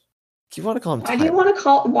Travis. Do you want to call him Tyler? Why do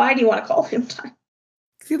you want to call him Tyler?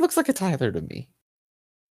 He looks like a Tyler to me.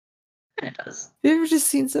 It does. Have you ever just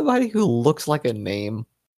seen somebody who looks like a name?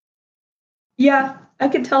 Yeah, I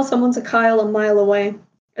could tell someone's a Kyle a mile away.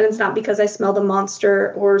 And it's not because I smell the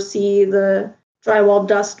monster or see the drywall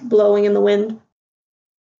dust blowing in the wind.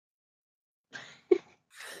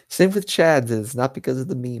 Same with Chad. It's not because of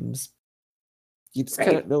the memes. You just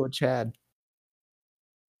kind of know a Chad.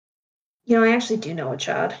 You know, I actually do know a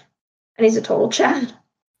Chad. And he's a total Chad.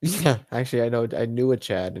 Yeah, actually, I knew a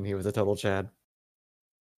Chad, and he was a total Chad.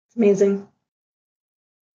 It's amazing.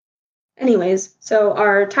 Anyways, so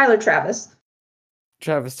our Travis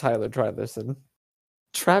Tylerson.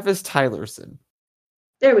 Travis Tylerson.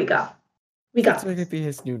 There we go. That's going to be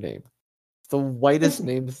his new name. The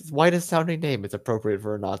whitest sounding name is appropriate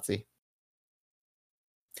for a Nazi.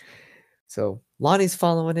 So Lonnie's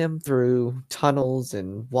following him through tunnels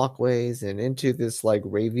and walkways and into this like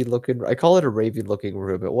ravey looking. I call it a ravey looking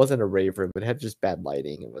room. It wasn't a rave room. It had just bad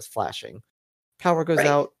lighting. It was flashing. Power goes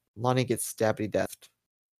out. Lonnie gets stabbed to death.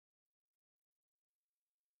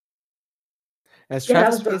 As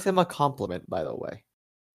Travis pays him a compliment, by the way.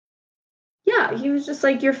 Yeah, he was just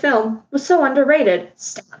like, your film was so underrated.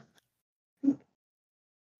 Stab.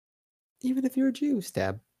 Even if you're a Jew,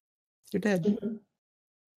 stab. You're dead. Mm-hmm.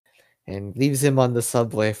 And leaves him on the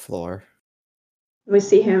subway floor. We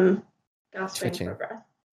see him gasping for breath.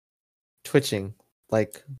 Twitching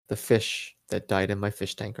like the fish that died in my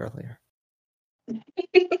fish tank earlier.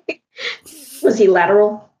 Was he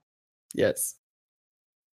lateral? Yes.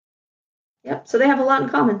 Yep, so they have a lot in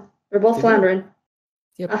common. They're both floundering.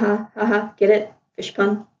 Yep. Get it? Fish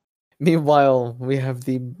pun. Meanwhile, we have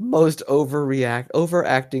the most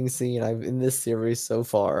overacting scene I've in this series so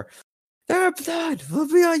far. Their blood will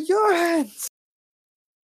be on your hands.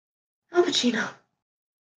 Al Pacino.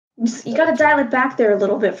 You gotta dial it back there a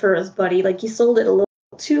little bit for us, buddy. Like, you sold it a little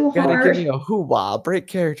too hard. You gotta give me a hoo-wah, break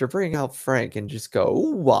character, bring out Frank, and just go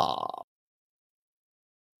ooh-wah.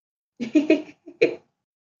 You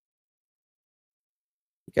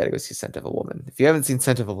gotta go see Scent of a Woman. If you haven't seen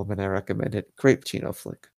Scent of a Woman, I recommend it. Great Pacino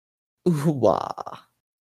flick. Ooh-wah.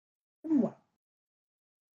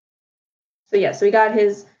 So yeah, so we got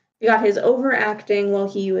his overacting while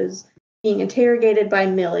he was being interrogated by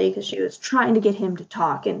Millie because she was trying to get him to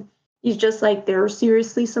talk, and he's just like, there are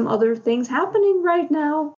seriously some other things happening right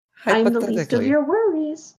now. I'm the least of your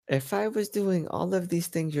worries. If I was doing all of these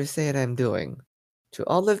things you're saying I'm doing, to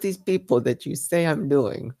all of these people that you say I'm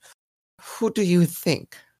doing, who do you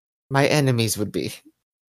think my enemies would be?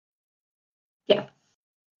 Yeah.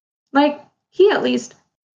 Like, he at least,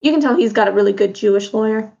 you can tell he's got a really good Jewish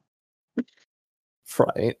lawyer.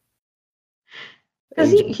 Right.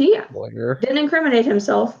 Because he didn't incriminate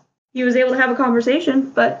himself. He was able to have a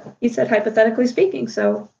conversation, but he said hypothetically speaking,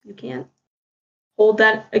 so you can't hold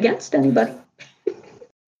that against anybody.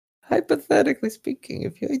 Hypothetically speaking,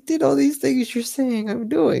 if I did all these things you're saying I'm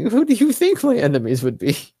doing, who do you think my enemies would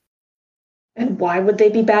be? And why would they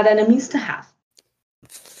be bad enemies to have?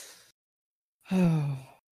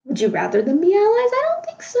 Would you rather them be allies? I don't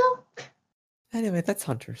think so. Anyway, that's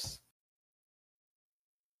Hunters.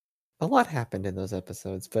 A lot happened in those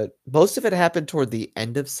episodes, but most of it happened toward the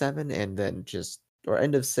end of 7 and then or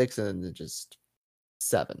end of 6 and then just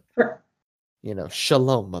 7. Sure. You know,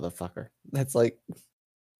 shalom, motherfucker. That's like...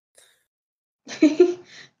 that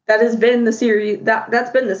has been the series, that's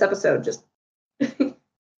been this episode, just...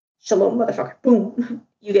 shalom, motherfucker. Boom.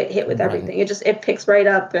 You get hit with everything. It picks right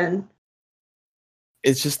up and...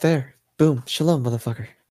 It's just there. Boom. Shalom, motherfucker.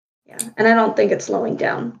 Yeah, and I don't think it's slowing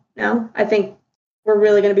down now. I think we're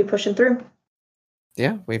really going to be pushing through.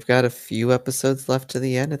 Yeah, we've got a few episodes left to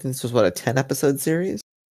the end. I think this was, a 10-episode series?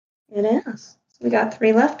 It is. We got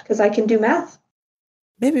 3 left, because I can do math.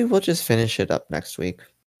 Maybe we'll just finish it up next week.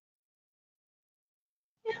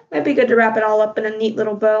 Yeah, might be good to wrap it all up in a neat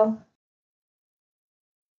little bow.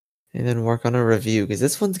 And then work on a review, because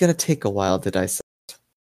this one's going to take a while to dissect.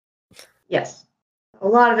 Yes. A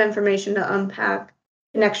lot of information to unpack,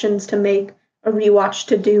 connections to make, a rewatch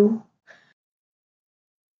to do.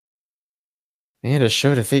 And a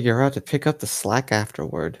show to figure out to pick up the slack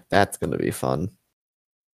afterward. That's going to be fun.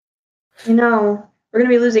 You know, we're going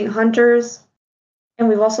to be losing Hunters, and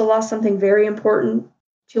we've also lost something very important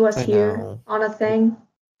to us here on a thing.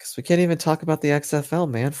 Because we can't even talk about the XFL,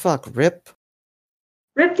 man. Fuck, RIP.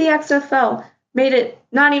 RIP the XFL. Made it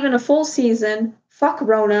not even a full season. Fuck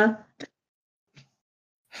Rona.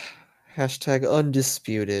 Hashtag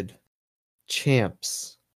undisputed.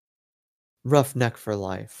 Champs. Roughneck for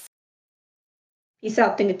life. Peace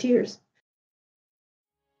out, Thing of Tears.